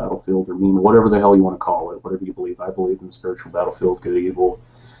spiritual battlefield, or whatever the hell you want to call it, whatever you believe. I believe in the spiritual battlefield, good, evil,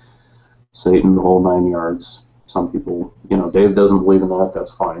 Satan, the whole 9 yards. Some people, Dave doesn't believe in that,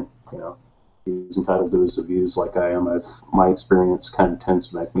 that's fine. He's entitled to his views like I am. My experience kind of tends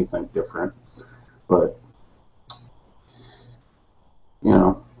to make me think different. But,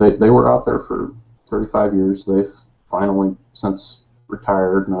 they were out there for 35 years. They've finally, since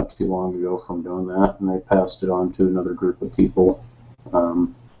retired not too long ago from doing that, and they passed it on to another group of people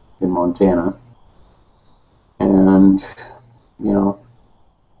in Montana. And, you know,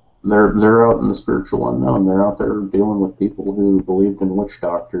 they're out in the spiritual unknown. They're out there dealing with people who believed in witch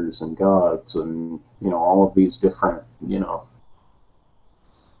doctors and gods and, you know, all of these different, you know,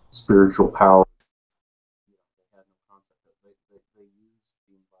 spiritual powers. They had no concept of they used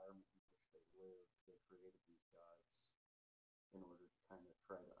the environment in which they lived. They created these gods in order to kind of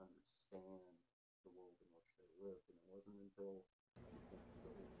try to understand the world in which they lived. And it wasn't until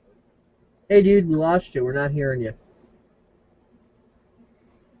Hey, dude, we lost you. We're not hearing you.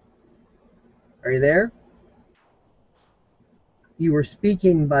 Are you there? You were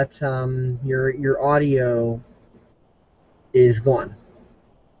speaking, but your audio is gone.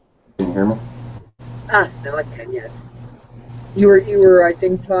 Can you hear me? Now I can. Yes. You were I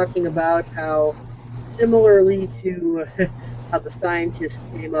think talking about how similarly to how the scientists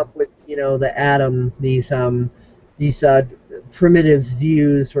came up with the atom, these primitives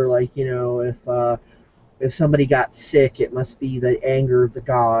views were like, if somebody got sick, it must be the anger of the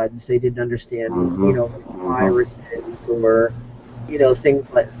gods. They didn't understand, viruses or,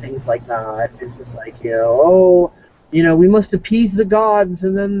 things like that. It's just like, we must appease the gods,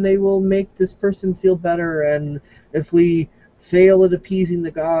 and then they will make this person feel better. And if we fail at appeasing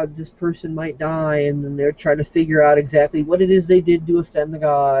the gods, this person might die. And then they're trying to figure out exactly what it is they did to offend the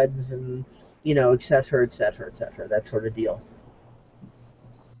gods, and et cetera, et cetera, et cetera. That sort of deal.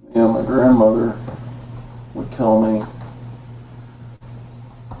 Yeah, my grandmother would tell me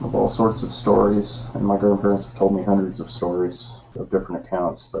of all sorts of stories, and my grandparents have told me hundreds of stories of different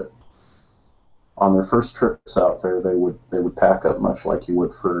accounts. But on their first trips out there, they would pack up much like you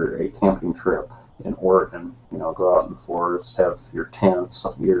would for a camping trip in Oregon. Go out in the forest, have your tents,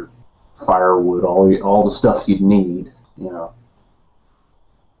 your firewood, all the stuff you'd need.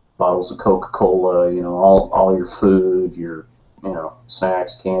 Bottles of Coca-Cola, all your food, your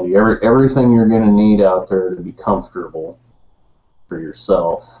snacks, candy, everything you're going to need out there to be comfortable for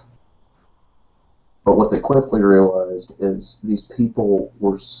yourself. But what they quickly realized is these people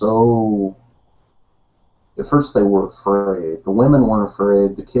were so... At first they were afraid. The women weren't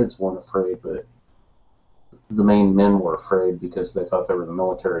afraid, the kids weren't afraid, but the main men were afraid because they thought they were the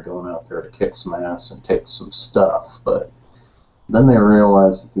military going out there to kick some ass and take some stuff. But then they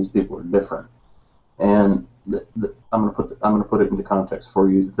realized that these people are different. And I'm going to put it into context for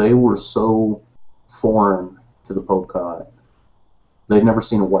you. They were so foreign to the Pocahontas. They'd never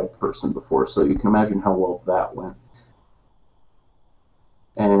seen a white person before, so you can imagine how well that went.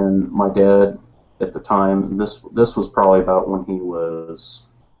 And my dad, at the time, this was probably about when he was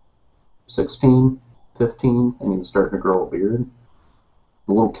 16, 15, and he was starting to grow a beard.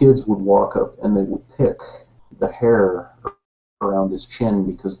 The little kids would walk up and they would pick the hair around his chin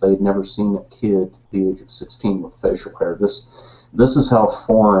because they'd never seen a kid at the age of 16 with facial hair. This is how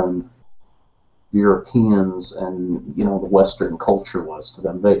foreign Europeans and the Western culture was to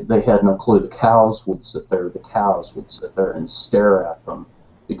them. They had no clue. The cows would sit there and stare at them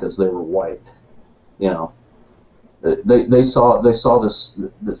because they were white. They saw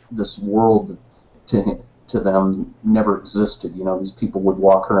this world to them never existed. These people would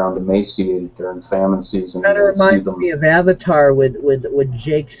walk around emaciated during famine season. That reminds me of Avatar with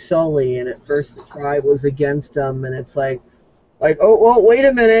Jake Sully, and at first the tribe was against him, and it's like, oh, well, wait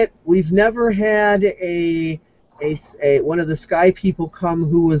a minute, we've never had a one of the sky people come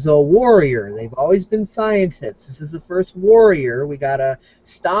who was a warrior. They've always been scientists. This is the first warrior. We gotta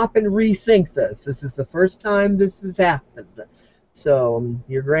stop and rethink this. This is the first time this has happened. So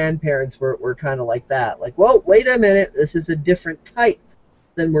your grandparents were kind of like that. Like, whoa, wait a minute, this is a different type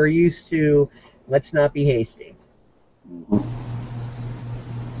than we're used to. Let's not be hasty. Mm-hmm.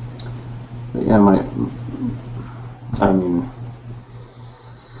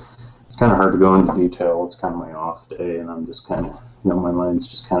 It's kind of hard to go into detail. It's kind of my off day, and I'm just kind of, my mind's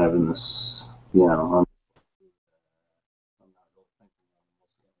just kind of in this, I'm not really thinking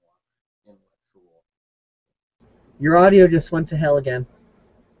intellectual. Your audio just went to hell again.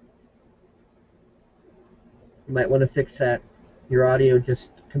 You might want to fix that. Your audio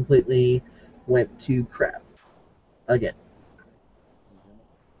just completely went to crap again.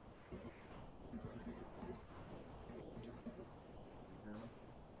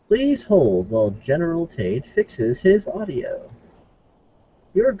 Please hold while General Tate fixes his audio.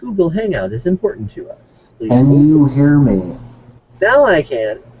 Your Google Hangout is important to us. Please Can you hear me? Now I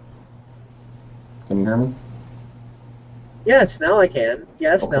can. Can you hear me? Yes, now I can.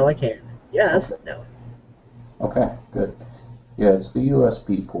 Yes, Okay. Now I can. Yes, Okay. no. Okay, good. Yeah, it's the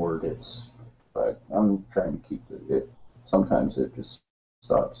USB port. I'm trying to keep it sometimes it just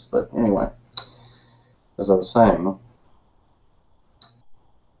stops. But anyway, as I was saying,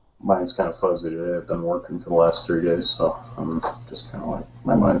 mind's kind of fuzzy today. I've been working for the last 3 days, so I'm just kind of like,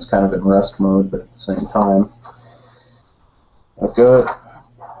 my mind's kind of in rest mode, but at the same time, I've got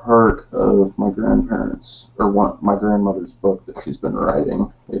part of my grandparents, or my grandmother's book that she's been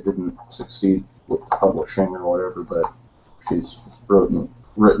writing. It didn't succeed with publishing or whatever, but she's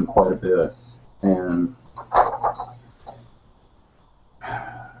written quite a bit. And,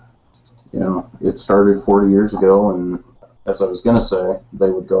 you know, it started 40 years ago, and as I was going to say, they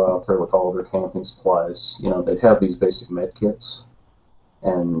would go out there with all of their camping supplies. You know, they'd have these basic med kits,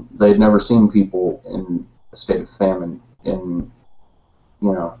 and they'd never seen people in a state of famine in,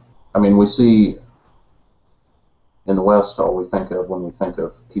 you know, I mean, we see in the West, all we think of when we think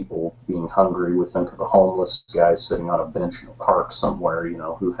of people being hungry, we think of a homeless guy sitting on a bench in a park somewhere, you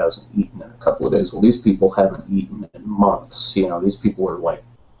know, who hasn't eaten in a couple of days. Well, these people haven't eaten in months. You know, these people are like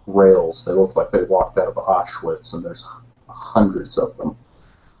rails. They look like they walked out of Auschwitz, and there's hundreds of them.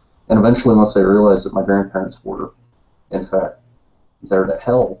 And eventually, once they realized that my grandparents were, in fact, there to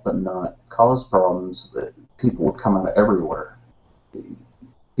help and not cause problems, that people would come out of everywhere.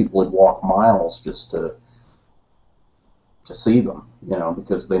 People would walk miles just to see them, you know,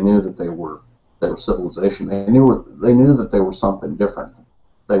 because they knew that they were civilization. They knew that they were something different.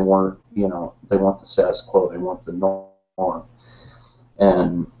 They weren't, you know, they weren't the status quo. They weren't the norm.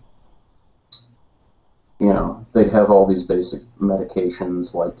 And, you know, they'd have all these basic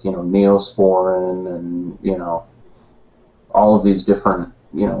medications like, you know, Neosporin and, you know, all of these different,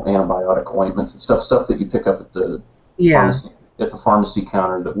 you know, antibiotic ointments and stuff that you pick up at the pharmacy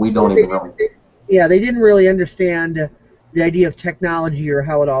counter that we don't even know. They didn't really understand the idea of technology or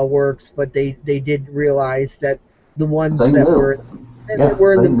how it all works, but they did realize that the ones that were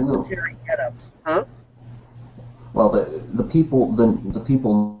in the military get-ups, huh? Well, the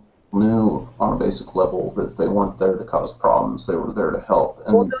people knew on a basic level that they weren't there to cause problems. They were there to help.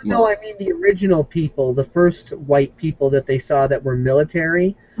 And, well, I mean the original people, the first white people that they saw that were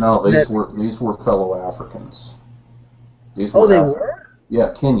military. No, these were fellow Africans. They were?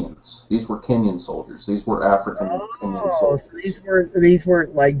 Yeah, Kenyans. These were Kenyan soldiers. These were African Kenyan soldiers. So these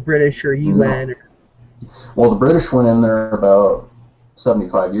weren't like British or UN. No. Well, the British went in there about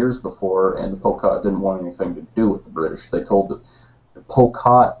 75 years before, and the Pokot didn't want anything to do with the British. They told the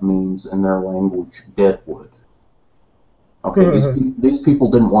Pokot means in their language deadwood. Okay, these people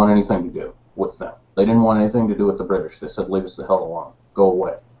didn't want anything to do with them. They didn't want anything to do with the British. They said, "Leave us the hell alone. Go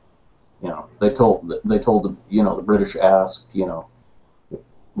away." You know, they told you know, the British asked, you know,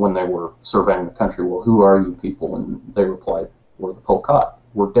 when they were surveying the country, well, who are you people? And they replied, we're the Pokot.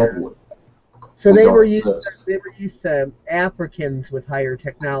 We're deadwood. So they were used to Africans with higher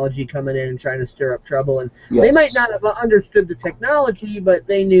technology coming in and trying to stir up trouble. And they might not have understood the technology, but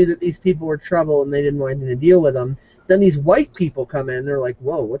they knew that these people were trouble and they didn't want anything to deal with them. Then these white people come in, they're like,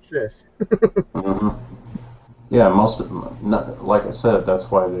 whoa, what's this? Mm-hmm. Yeah, most of them, like I said, that's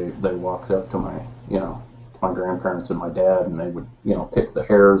why they walked up to my grandparents and my dad, and they would, you know, pick the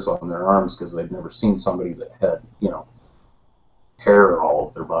hairs on their arms because they'd never seen somebody that had, you know, hair all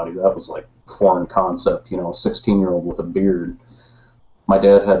over their body. That was like a foreign concept, you know, a 16-year-old with a beard. My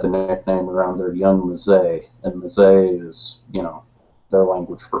dad had the nickname around there, Young Mazay, and Mazay is, you know, their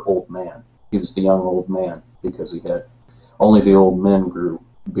language for old man. He was the young old man because only the old men grew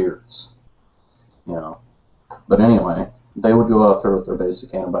beards, you know. But anyway, they would go out there with their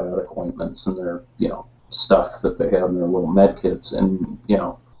basic antibiotic ointments and their, you know, stuff that they have in their little med kits, and, you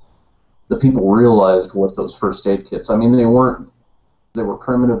know, the people realized what those first aid kits, I mean, they were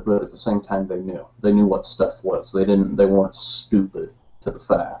primitive, but at the same time they knew what stuff was. They weren't stupid to the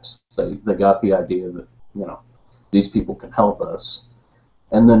facts. They got the idea that, you know, these people can help us.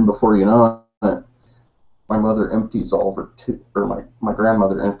 And then before you know it, my grandmother empties all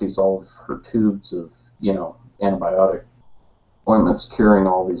of her tubes of, you know, antibiotic ointments, curing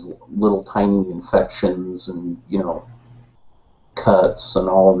all these little tiny infections and, you know, cuts and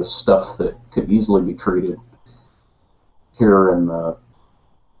all of this stuff that could easily be treated here in the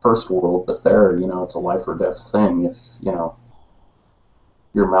first world. But there, you know, it's a life or death thing. If, you know,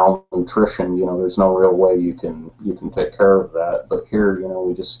 you're malnutrition, you know, there's no real way you can take care of that. But here, you know,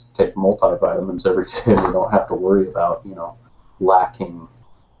 we just take multivitamins every day, and we don't have to worry about, you know, lacking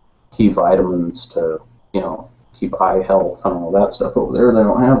key vitamins to, you know, keep eye health and all that stuff. Over there, they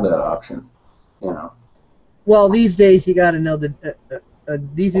don't have that option, you know. Well, these days you got to know the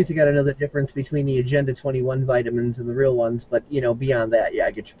difference between the Agenda 21 vitamins and the real ones. But, you know, beyond that, yeah,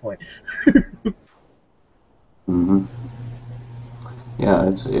 I get your point. Mm-hmm. Yeah,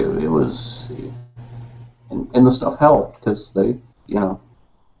 it was, and the stuff helped because they, you know,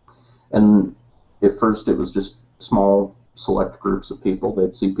 and at first it was just small select groups of people.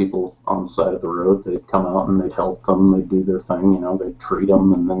 They'd see people on the side of the road, they'd come out and they'd help them, they'd do their thing, you know, they'd treat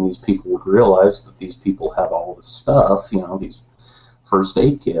them, and then these people would realize that these people have all this stuff, you know, these first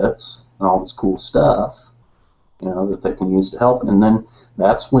aid kits and all this cool stuff, you know, that they can use to help. And then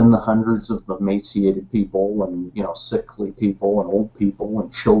that's when the hundreds of emaciated people and, you know, sickly people and old people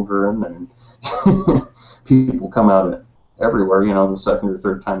and children and people come out everywhere, you know, the second or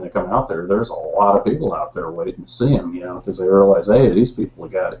third time they come out there, there's a lot of people out there waiting to see them, you know, because they realize, hey, these people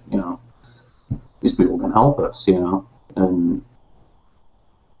got it, you know, these people can help us, you know, and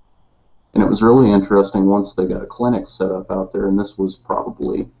it was really interesting once they got a clinic set up out there, and this was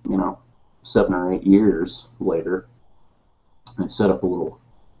probably, you know, 7 or 8 years later. They set up a little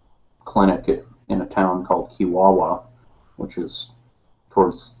clinic in a town called Chihuahua, which is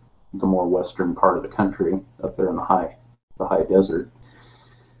towards the more western part of the country, up there in the high desert.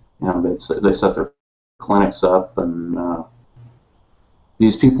 You know, they set their clinics up, and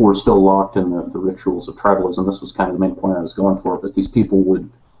these people were still locked in the rituals of tribalism. This was kind of the main point I was going for. But these people would,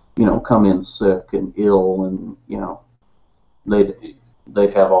 you know, come in sick and ill, and you know,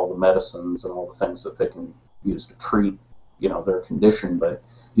 they'd have all the medicines and all the things that they can use to treat, you know, their condition, but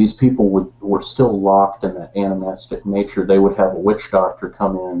these people were still locked in that animistic nature. They would have a witch doctor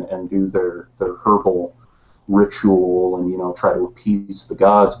come in and do their herbal ritual and, you know, try to appease the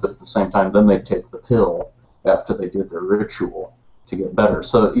gods, but at the same time, then they'd take the pill after they did their ritual to get better.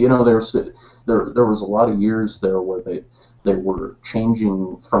 So, you know, there was a lot of years there where they were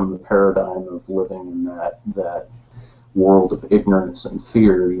changing from the paradigm of living in that world of ignorance and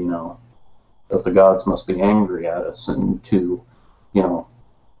fear, you know, of the gods must be angry at us, and to, you know,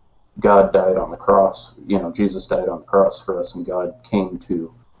 God died on the cross, you know, Jesus died on the cross for us, and God came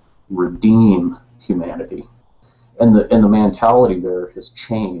to redeem humanity. And the mentality there has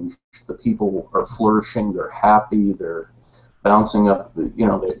changed. The people are flourishing, they're happy, they're bouncing up, you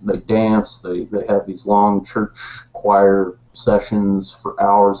know, they dance, they have these long church choir sessions for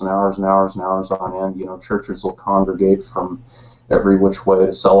hours and hours and hours and hours on end. You know, churches will congregate from every which way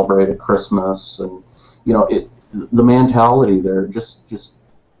to celebrate at Christmas, and you know, the mentality there, just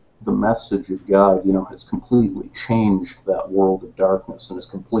the message of God, you know, has completely changed that world of darkness and has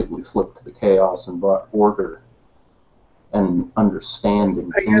completely flipped the chaos and brought order and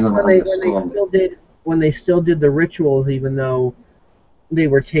understanding. I guess when they still did the rituals, even though they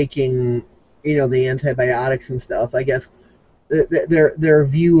were taking, you know, the antibiotics and stuff, I guess their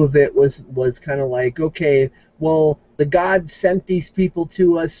view of it was kind of like, okay, well, the gods sent these people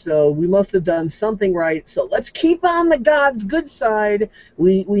to us, so we must have done something right, so let's keep on the God's good side.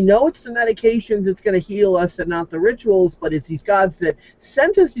 We know it's the medications that's going to heal us and not the rituals, but it's these gods that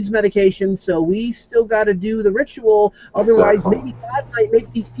sent us these medications, so we still got to do the ritual, otherwise maybe God might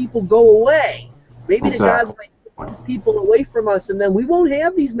make these people go away. Maybe the gods might take people away from us, and then we won't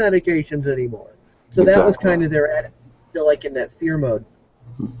have these medications anymore. So that was kind of their attitude, still like in that fear mode.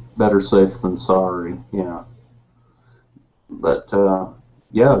 Better safe than sorry, yeah. But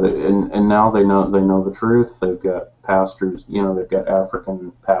yeah, and now they know the truth. They've got pastors, you know, they've got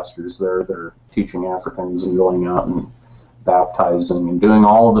African pastors there. They're teaching Africans and going out and baptizing and doing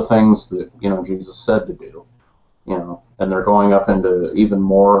all of the things that, you know, Jesus said to do. You know, and they're going up into even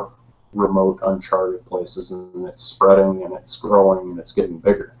more remote, uncharted places, and it's spreading and it's growing and it's getting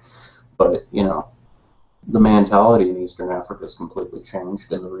bigger. But you know, the mentality in Eastern Africa has completely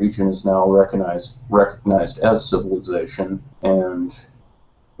changed, and the region is now recognized as civilization, and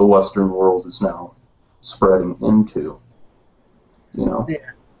the Western world is now spreading into, you know. Yeah.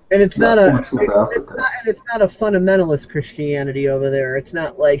 And it's not a fundamentalist Christianity over there. It's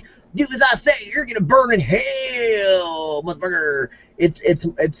not like, do as I say, you're gonna burn in hell, motherfucker.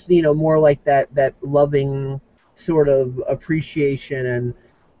 It's you know, more like that loving sort of appreciation and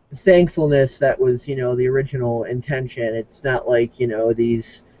thankfulness that was, you know, the original intention. It's not like, you know,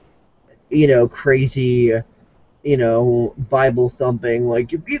 these, you know, crazy, you know, Bible thumping,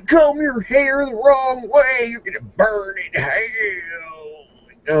 like, if you comb your hair the wrong way, you're gonna burn in hell.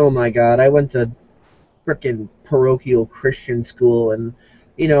 Oh my God, I went to frickin' parochial Christian school, and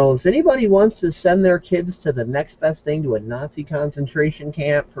you know, if anybody wants to send their kids to the next best thing to a Nazi concentration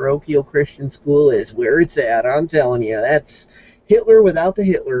camp, parochial Christian school is where it's at. I'm telling you, that's Hitler without the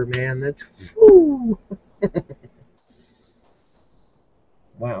Hitler, man. That's whoo.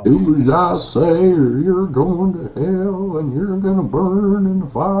 Wow. Do as I say, or you're going to hell, and you're gonna burn in the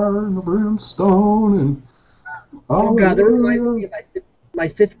fire and the brimstone, and oh God, that reminds me of my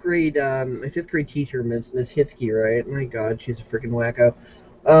fifth grade teacher, Miss Hitsky, right? My God, she's a freaking wacko.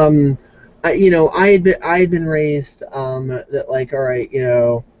 I had been raised that like, all right,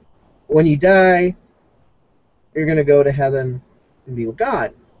 when you die, you're gonna go to heaven and be with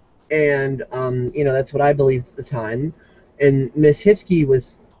God, and that's what I believed at the time. And Miss Hitsky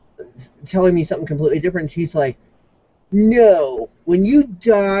was telling me something completely different. She's like, no, when you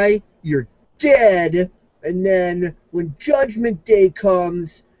die, you're dead, and then when Judgment Day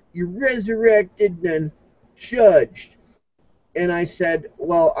comes, you're resurrected and then judged. And I said,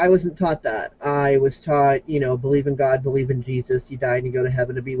 well, I wasn't taught that. I was taught, believe in God, believe in Jesus, you die and you go to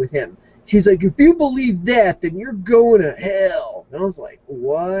heaven to be with him. She's like, if you believe that, then you're going to hell. And I was like,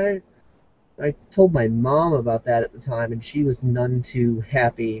 what? I told my mom about that at the time, and she was none too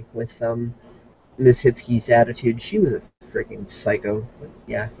happy with Miss Hitsky's attitude. She was a freaking psycho. But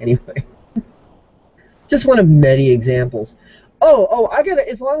yeah, anyway. Just one of many examples. I gotta.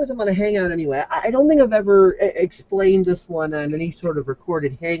 As long as I'm on a hangout anyway, I don't think I've ever explained this one on any sort of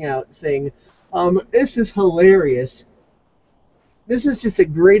recorded hangout thing. This is hilarious. This is just a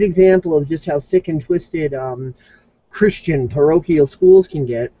great example of just how sick and twisted Christian parochial schools can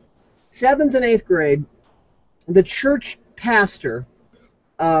get. 7th and 8th grade, the church pastor,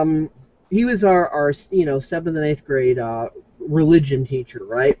 he was our 7th and 8th grade religion teacher,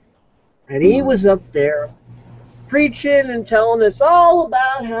 right? And he was up there preaching and telling us all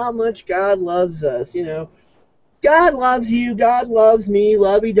about how much God loves us. God loves you, God loves me,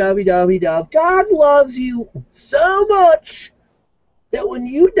 lovey-dovey-dovey-dove. God loves you so much that when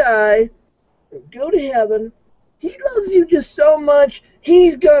you die and go to heaven, he loves you just so much,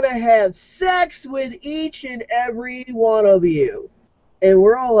 he's going to have sex with each and every one of you. And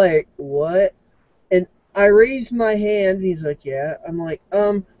we're all like, what? And I raised my hand, and he's like, yeah. I'm like,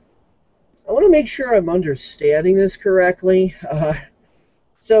 I want to make sure I'm understanding this correctly.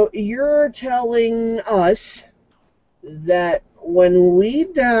 So you're telling us that when we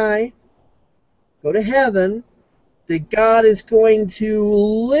die, go to heaven, that God is going to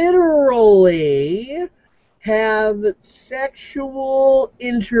literally have sexual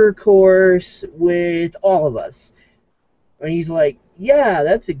intercourse with all of us. And he's like, yeah,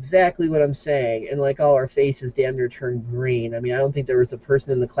 that's exactly what I'm saying. And like all our faces damn near turned green. I mean, I don't think there was a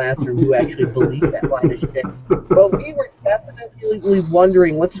person in the classroom who actually believed that line of shit. But we were definitely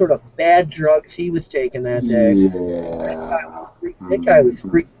wondering what sort of bad drugs he was taking that day. Yeah. That guy was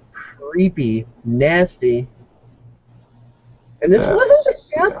creepy, nasty. And this wasn't a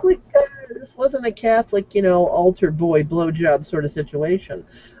Catholic. This wasn't a Catholic, altar boy blowjob sort of situation.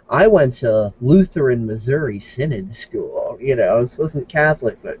 I went to Lutheran Missouri Synod School. This wasn't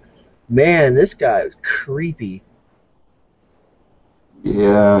Catholic, but man, this guy was creepy.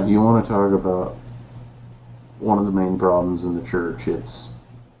 Yeah, you want to talk about one of the main problems in the church? It's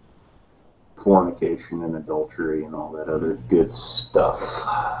fornication and adultery and all that other good stuff.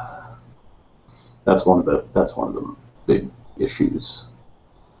 That's one of the big issues.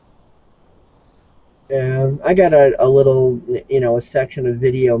 Yeah, I got a little, a section of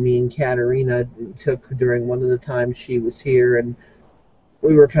video me and Katerina took during one of the times she was here, and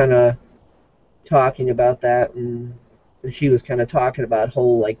we were kind of talking about that, and she was kind of talking about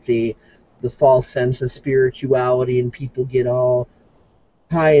whole, like, the false sense of spirituality, and people get all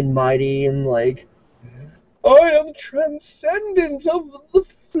high and mighty, and like, I am transcendent of the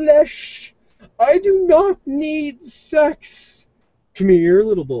flesh. I do not need sex. Come here,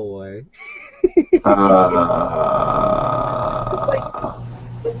 little boy. Like,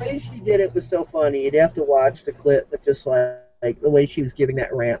 the way she did it was so funny. You'd have to watch the clip, but just like the way she was giving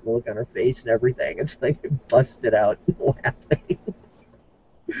that rant, the look on her face and everything, it's like it busted out laughing.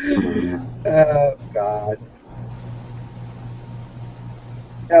 Oh God,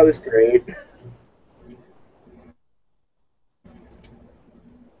 that was great.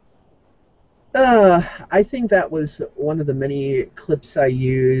 I think that was one of the many clips I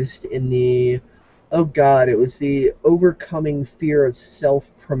used in oh God, it was the Overcoming Fear of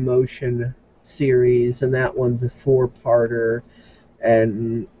Self-Promotion series, and that one's a 4-parter.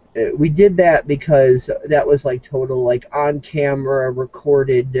 And we did that because that was like total, like, on-camera,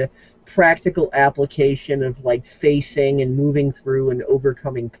 recorded, practical application of, like, facing and moving through and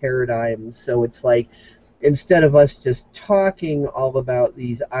overcoming paradigms. So it's like, instead of us just talking all about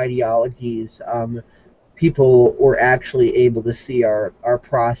these ideologies, people were actually able to see our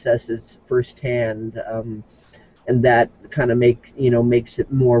processes firsthand, and that kind of makes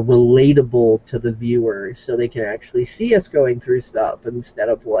it more relatable to the viewer, so they can actually see us going through stuff instead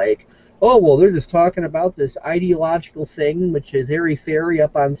of like, oh well, they're just talking about this ideological thing which is airy-fairy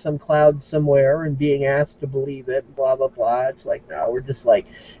up on some cloud somewhere and being asked to believe it, blah blah blah. It's like, no, we're just like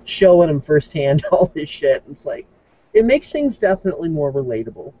showing them firsthand all this shit. It's like, it makes things definitely more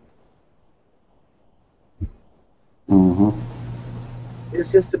relatable. Mm-hmm.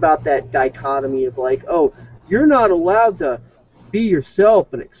 It's just about that dichotomy of like, oh, you're not allowed to be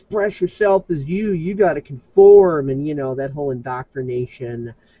yourself and express yourself as you. You got to conform, and that whole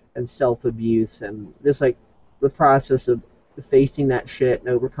indoctrination and self-abuse, and just like the process of facing that shit and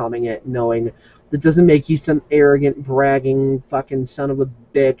overcoming it, knowing that doesn't make you some arrogant, bragging fucking son of a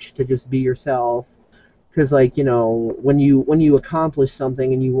bitch to just be yourself. Because like when you accomplish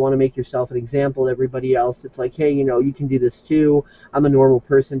something and you want to make yourself an example to everybody else, it's like, hey, you can do this too. I'm a normal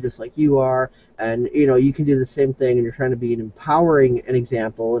person just like you are, and you can do the same thing, and you're trying to be an empowering an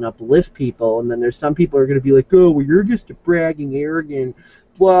example and uplift people. And then there's some people who are going to be like, oh, well, you're just a bragging, arrogant,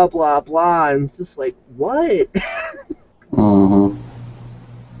 blah blah blah, and it's just like, what? Mm-hmm.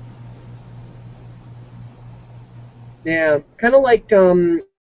 Yeah, kind of like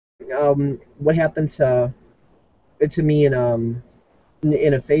what happened to me in a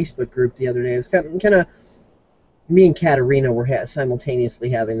Facebook group the other day. It was kind of me and Katarina were simultaneously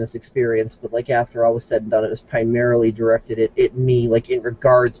having this experience, but like after all was said and done, it was primarily directed at me, like in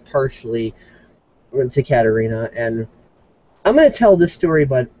regards partially to Katarina. And I'm going to tell this story,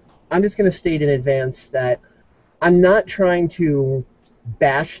 but I'm just going to state in advance that I'm not trying to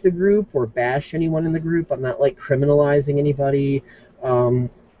bash the group or bash anyone in the group. I'm not like criminalizing anybody. Um,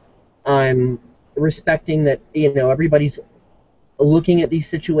 I'm respecting that everybody's looking at these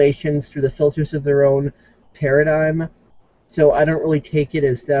situations through the filters of their own paradigm. So I don't really take it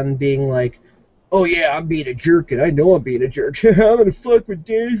as them being like, oh yeah, I'm being a jerk and I know I'm being a jerk. I'm gonna fuck with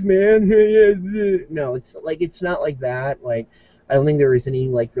Dave, man. No, it's not like that. Like I don't think there was any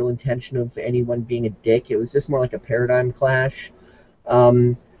like real intention of anyone being a dick. It was just more like a paradigm clash.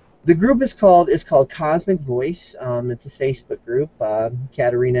 Um, the group is called Cosmic Voice. It's a Facebook group.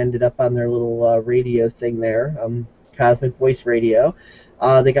 Katarina ended up on their little radio thing there, Cosmic Voice Radio.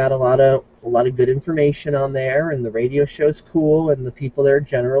 They got a lot of good information on there, and the radio show's cool, and the people there are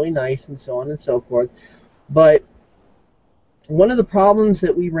generally nice, and so on and so forth. But one of the problems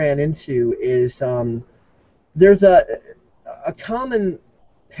that we ran into is there's a common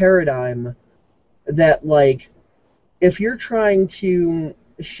paradigm that like if you're trying to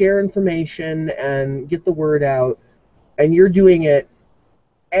share information and get the word out, and you're doing it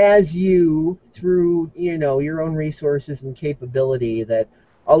as you through your own resources and capability, that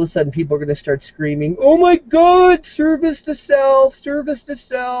all of a sudden people are going to start screaming, oh my god, service to self, service to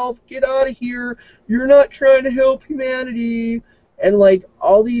self, get out of here, you're not trying to help humanity, and like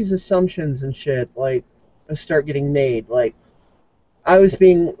all these assumptions and shit like start getting made. Like I was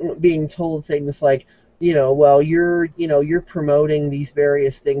being told things like, well, you're promoting these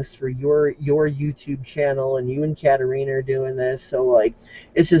various things for your YouTube channel, and you and Katarina are doing this, so like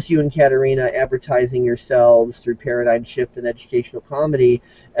it's just you and Katarina advertising yourselves through Paradigm Shift and Educational Comedy,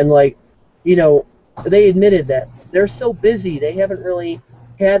 and like, you know, they admitted that they're so busy they haven't really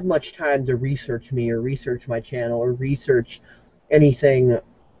had much time to research me or research my channel or research anything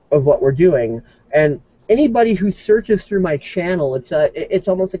of what we're doing. And anybody who searches through my channel, it's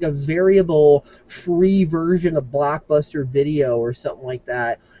almost like a variable free version of Blockbuster Video or something like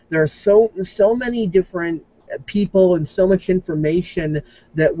that. There are so many different people and so much information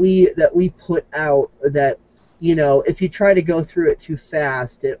that we put out that if you try to go through it too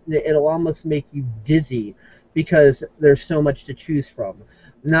fast, it'll almost make you dizzy because there's so much to choose from.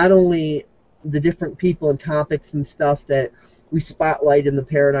 Not only the different people and topics and stuff that we spotlight in the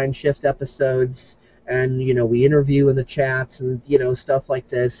Paradigm Shift episodes, and we interview in the chats and stuff like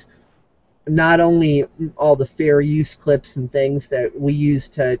this. Not only all the fair use clips and things that we use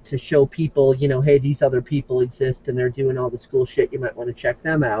to show people, hey, these other people exist and they're doing all this cool shit, you might want to check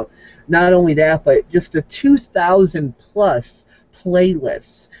them out. Not only that, but just the 2,000 plus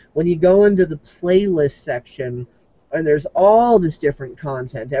playlists. When you go into the playlist section, and there's all this different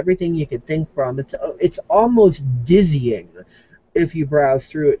content, everything you could think from, it's almost dizzying if you browse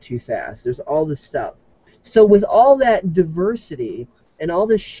through it too fast. There's all this stuff. So with all that diversity and all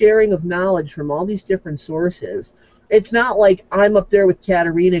this sharing of knowledge from all these different sources, it's not like I'm up there with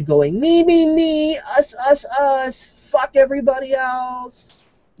Katarina going, me, us, fuck everybody else.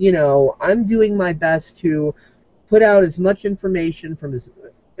 I'm doing my best to put out as much information from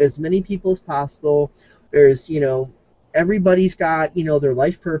as many people as possible. There's, everybody's got, their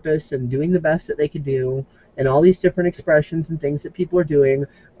life purpose and doing the best that they can do, and all these different expressions and things that people are doing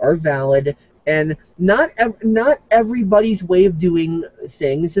are valid, and not everybody's way of doing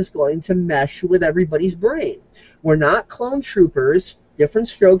things is going to mesh with everybody's brain. We're not clone troopers, different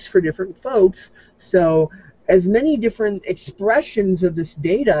strokes for different folks, so as many different expressions of this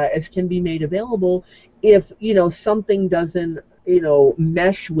data as can be made available. If something doesn't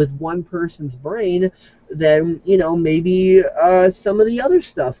mesh with one person's brain, then, maybe some of the other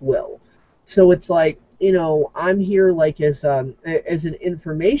stuff will. So it's like, I'm here like as an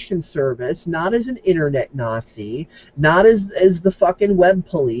information service, not as an internet Nazi, not as the fucking web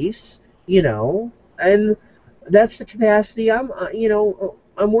police, and that's the capacity I'm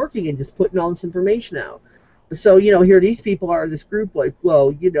working in, just putting all this information out. So, here these people are in this group like,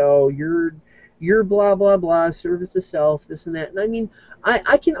 well, you're blah blah blah, service to self, this and that. And I mean,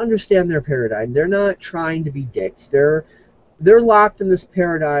 I can understand their paradigm. They're not trying to be dicks. They're locked in this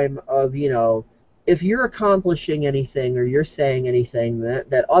paradigm of, if you're accomplishing anything or you're saying anything,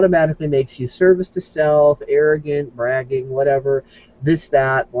 that automatically makes you service to self, arrogant, bragging, whatever, this,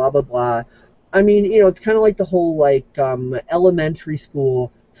 that, blah, blah, blah. I mean, it's kind of like the whole, like, elementary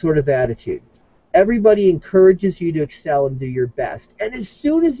school sort of attitude. Everybody encourages you to excel and do your best. And as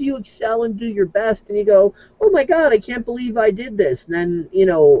soon as you excel and do your best and you go, oh my God, I can't believe I did this. And then,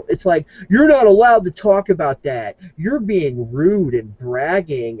 it's like, you're not allowed to talk about that. You're being rude and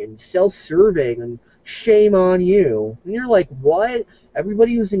bragging and self-serving and shame on you. And you're like, what?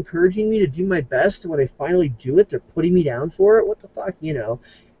 Everybody was encouraging me to do my best, and when I finally do it, they're putting me down for it? What the fuck?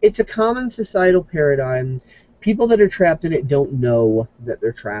 It's a common societal paradigm. People that are trapped in it don't know that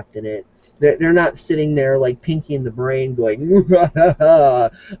they're trapped in it. They're not sitting there like Pinky in the Brain going,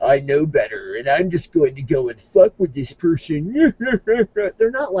 I know better, and I'm just going to go and fuck with this person.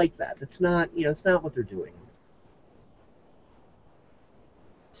 They're not like that. That's not, it's not what they're doing.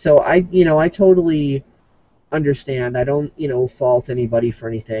 So I totally understand. I don't, fault anybody for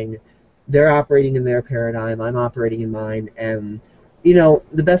anything. They're operating in their paradigm. I'm operating in mine, and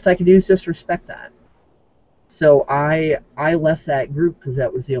the best I can do is just respect that. So I left that group because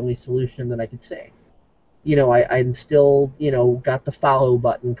that was the only solution that I could say. I'm still, got the follow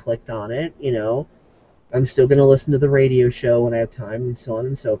button clicked on it, I'm still going to listen to the radio show when I have time and so on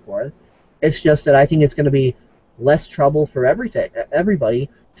and so forth. It's just that I think it's going to be less trouble for everybody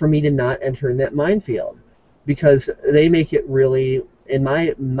for me to not enter in that minefield, because they make it really, in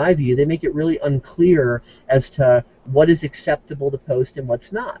my view, they make it really unclear as to what is acceptable to post and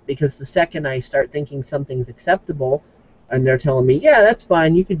what's not. Because the second I start thinking something's acceptable, and they're telling me, yeah, that's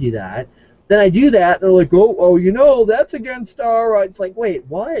fine, you can do that, then I do that, they're like, oh, that's against our... It's like, wait,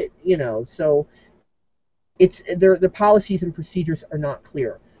 what? So it's their policies and procedures are not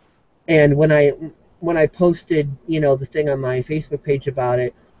clear. And when I posted, the thing on my Facebook page about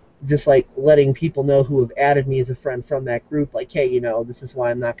it, just like letting people know who have added me as a friend from that group, like, hey, this is why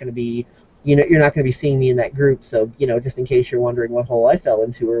I'm not going to be, you're not going to be seeing me in that group, so, just in case you're wondering what hole I fell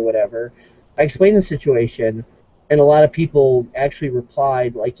into or whatever, I explained the situation, and a lot of people actually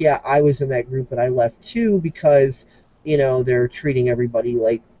replied, like, yeah, I was in that group, but I left too because, they're treating everybody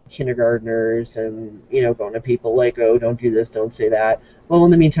like kindergartners and, going to people like, oh, don't do this, don't say that. Well,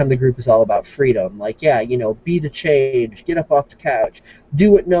 in the meantime, the group is all about freedom. Like, yeah, be the change, get up off the couch,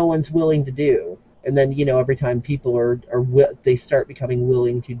 do what no one's willing to do. And then, every time people they start becoming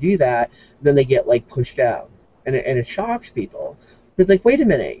willing to do that, then they get, like, pushed out. And it shocks people. It's like, wait a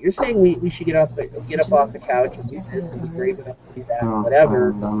minute, you're saying we should get up off the couch and do this and be brave enough to do that,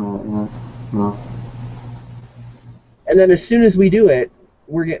 whatever. No. And then as soon as we do it,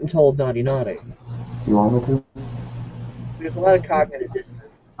 we're getting told naughty naughty. You want me to? There's a lot of cognitive dissonance.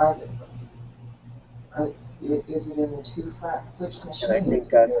 Is it in the which machine? And I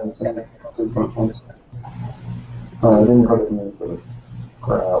think I didn't put it in for the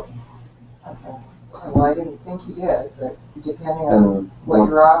crowd. Okay. Well, I didn't think you did, but depending on what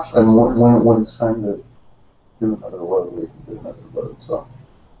your options and were. when it's time to do another load, we can do another load. So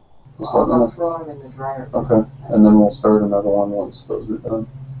I'll throw them in the dryer. Okay, and then we'll start another one once those are done.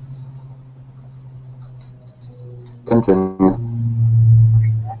 Continue.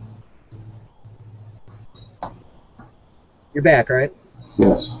 You're back, right?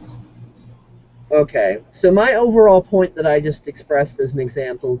 Yes. Okay, so my overall point that I just expressed as an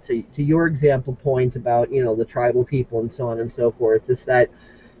example to your example point about, the tribal people and so on and so forth is that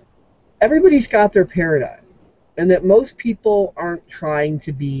everybody's got their paradigm, and that most people aren't trying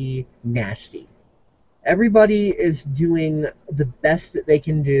to be nasty. Everybody is doing the best that they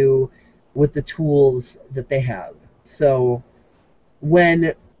can do with the tools that they have. So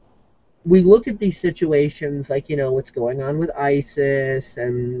when we look at these situations like, what's going on with ISIS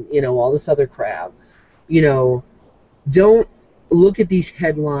and, all this other crap, don't look at these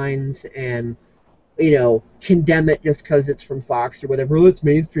headlines and, condemn it just because it's from Fox or whatever. Oh, it's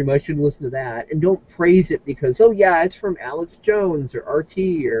mainstream, I shouldn't listen to that. And don't praise it because, oh, yeah, it's from Alex Jones or RT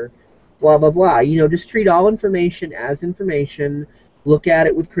or blah, blah, blah. Just treat all information as information. Look at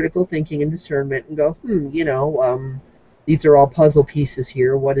it with critical thinking and discernment and go, these are all puzzle pieces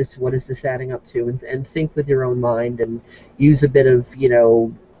here. What is this adding up to? And think with your own mind and use a bit of,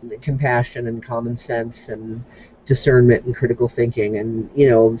 compassion and common sense and discernment and critical thinking,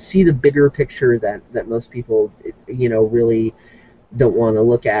 and see the bigger picture that most people really don't want to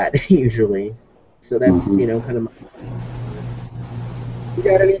look at usually. So that's kind of. You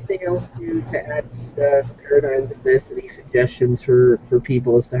got anything else to add to the paradigms of this? Any suggestions for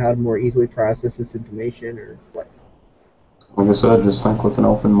people as to how to more easily process this information, or what? Like I said, just think with an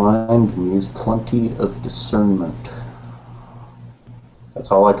open mind and use plenty of discernment.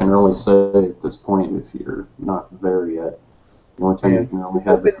 That's all I can really say at this point if you're not there yet. The only time you can really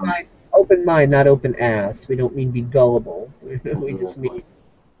have open mind, not open ass. We don't mean be gullible. We just mean,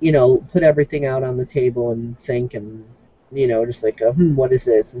 put everything out on the table and think and, just like, what is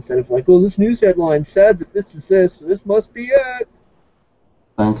this? Instead of like, oh, this news headline said that this is this, so this must be it.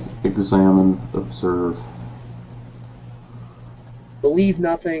 Think, examine, observe. Believe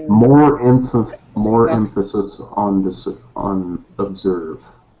nothing. More emphasis on observe.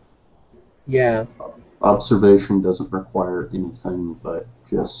 Yeah. Observation doesn't require anything but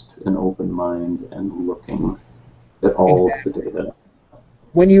just an open mind and looking at all of the data.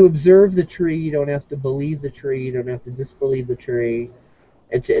 When you observe the tree, you don't have to believe the tree. You don't have to disbelieve the tree.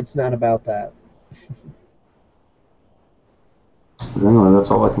 It's not about that. But anyway,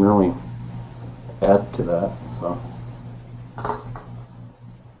 that's all I can really add to that. So.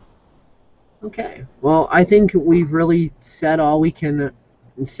 Okay. Well, I think we've really said all we can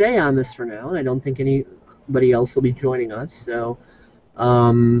say on this for now. I don't think anybody else will be joining us. So,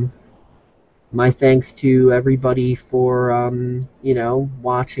 my thanks to everybody for,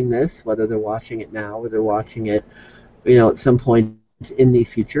 watching this, whether they're watching it now or they're watching it, at some point in the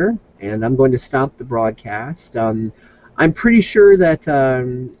future. And I'm going to stop the broadcast. I'm pretty sure that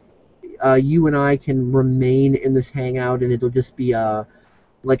you and I can remain in this hangout, and it'll just be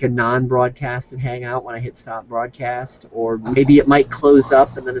like a non-broadcasted hangout when I hit stop broadcast, or maybe it might close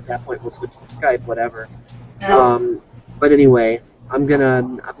up, and then at that point we'll switch to Skype, whatever. But anyway, I'm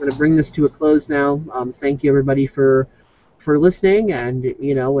gonna bring this to a close now. Thank you everybody for listening, and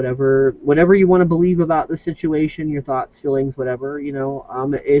whatever you want to believe about the situation, your thoughts, feelings, whatever,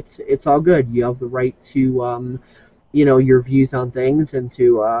 it's all good. You have the right to your views on things and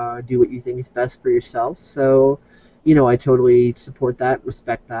to do what you think is best for yourself. So, I totally support that,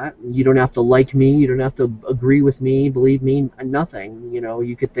 respect that. You don't have to like me. You don't have to agree with me, believe me, nothing.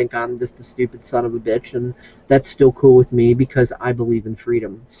 You could think I'm just a stupid son of a bitch, and that's still cool with me because I believe in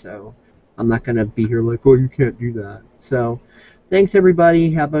freedom. So I'm not going to be here like, oh, you can't do that. So thanks, everybody.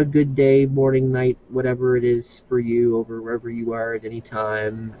 Have a good day, morning, night, whatever it is for you, over wherever you are at any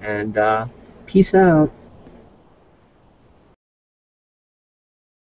time. And peace out.